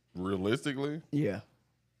 Realistically, Yeah.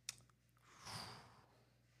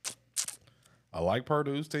 I like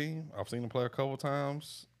Purdue's team. I've seen them play a couple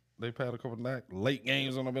times. They've had a couple of late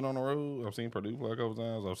games when I've been on the road. I've seen Purdue play a couple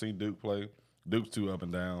times. I've seen Duke play. Duke's too up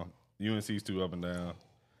and down. UNC's too up and down.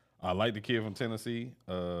 I like the kid from Tennessee.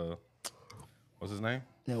 What's his name?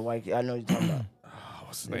 No, White. I know you're talking about.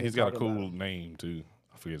 What's his name? He's got a cool name too.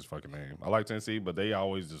 I forget his fucking name. I like Tennessee, but they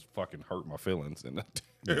always just fucking hurt my feelings. And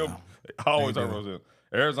they always hurt my feelings.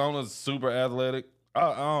 Arizona's super athletic.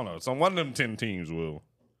 I don't know. So one of them 10 teams will.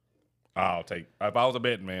 I'll take. If I was a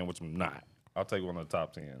betting man, which I'm not, I'll take one of the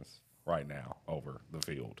top 10s right now over the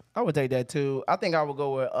field. I would take that too. I think I would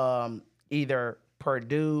go with either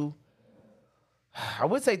Purdue. I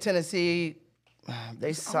would say Tennessee. They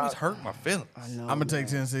Always suck. hurt my feelings. I'm gonna take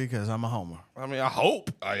Tennessee because I'm a homer. I mean, I hope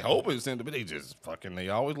it's in, but they just fucking. They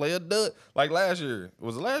always lay a dud. Like last year,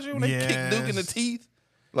 was it last year when they kicked Duke in the Yes. teeth?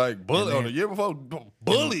 Like bully then- on the year before,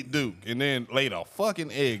 bullied Duke, and then laid a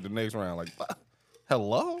fucking egg the next round. Like,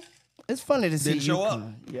 Hello? It's funny to see Didn't you show up.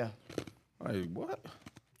 come. Yeah. Hey, what?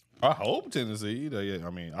 I hope Tennessee. I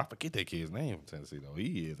mean, I forget that kid's name from Tennessee, though.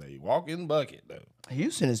 He is a walking bucket, though.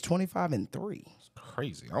 Houston is 25-3.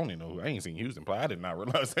 Crazy. I don't even know who. I ain't seen Houston play. I did not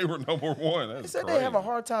realize they were number one. They That's said crazy. they have a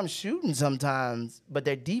hard time shooting sometimes, but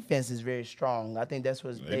their defense is very strong. I think that's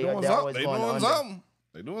what They they doing always something. They going doing under. something.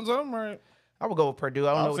 They doing something right. I would go with Purdue.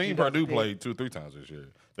 I don't know I've what seen you guys Purdue pick. play 2-3 times this year.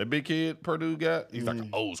 That big kid Purdue got, he's like an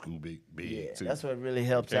old school big Yeah, too. that's what really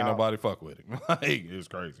helps Ain't out. nobody fuck with him. Like, it's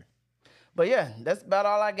crazy. But yeah, that's about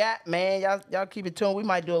all I got, man. Y'all keep it tuned. We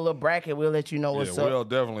might do a little bracket. We'll let you know what's Yeah, up. we'll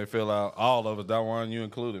definitely fill out all of us. That one you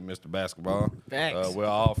included, Mr. Basketball. Thanks. We'll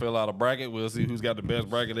all fill out a bracket. We'll see who's got the best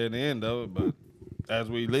bracket at the end of it. But as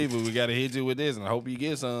we leave it, we got to hit you with this, and I hope you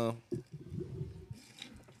get some.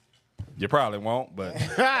 You probably won't, but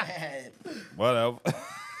whatever.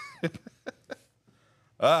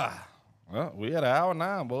 Well, we had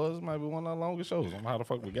 1:09, boys. This might be one of the longest shows. I don't know how the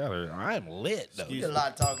fuck we got here. I am lit, though. We did a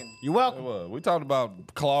lot of talking. You're welcome. We talked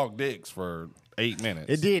about clogged dicks for 8 minutes.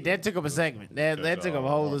 It did. That took up a segment. That took up a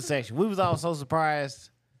whole little section. We was all so surprised.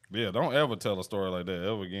 Yeah, don't ever tell a story like that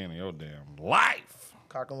ever again in your damn life.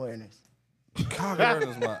 Cock awareness. Cock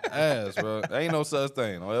awareness my ass, bro. Ain't no such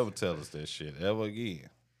thing. Don't ever tell us that shit ever again.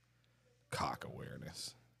 Cock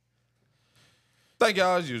awareness. Thank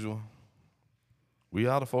y'all as usual. We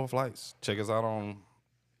are the Four Flights. Check us out on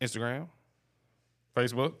Instagram,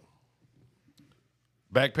 Facebook,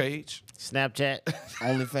 Backpage, Snapchat,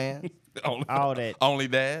 OnlyFans. all that. Only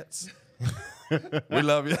Dads. We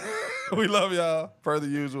love you. We love y'all. Per the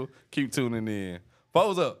usual. Keep tuning in.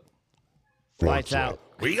 Foes up. Lights out.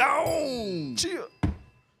 We gone. Chill.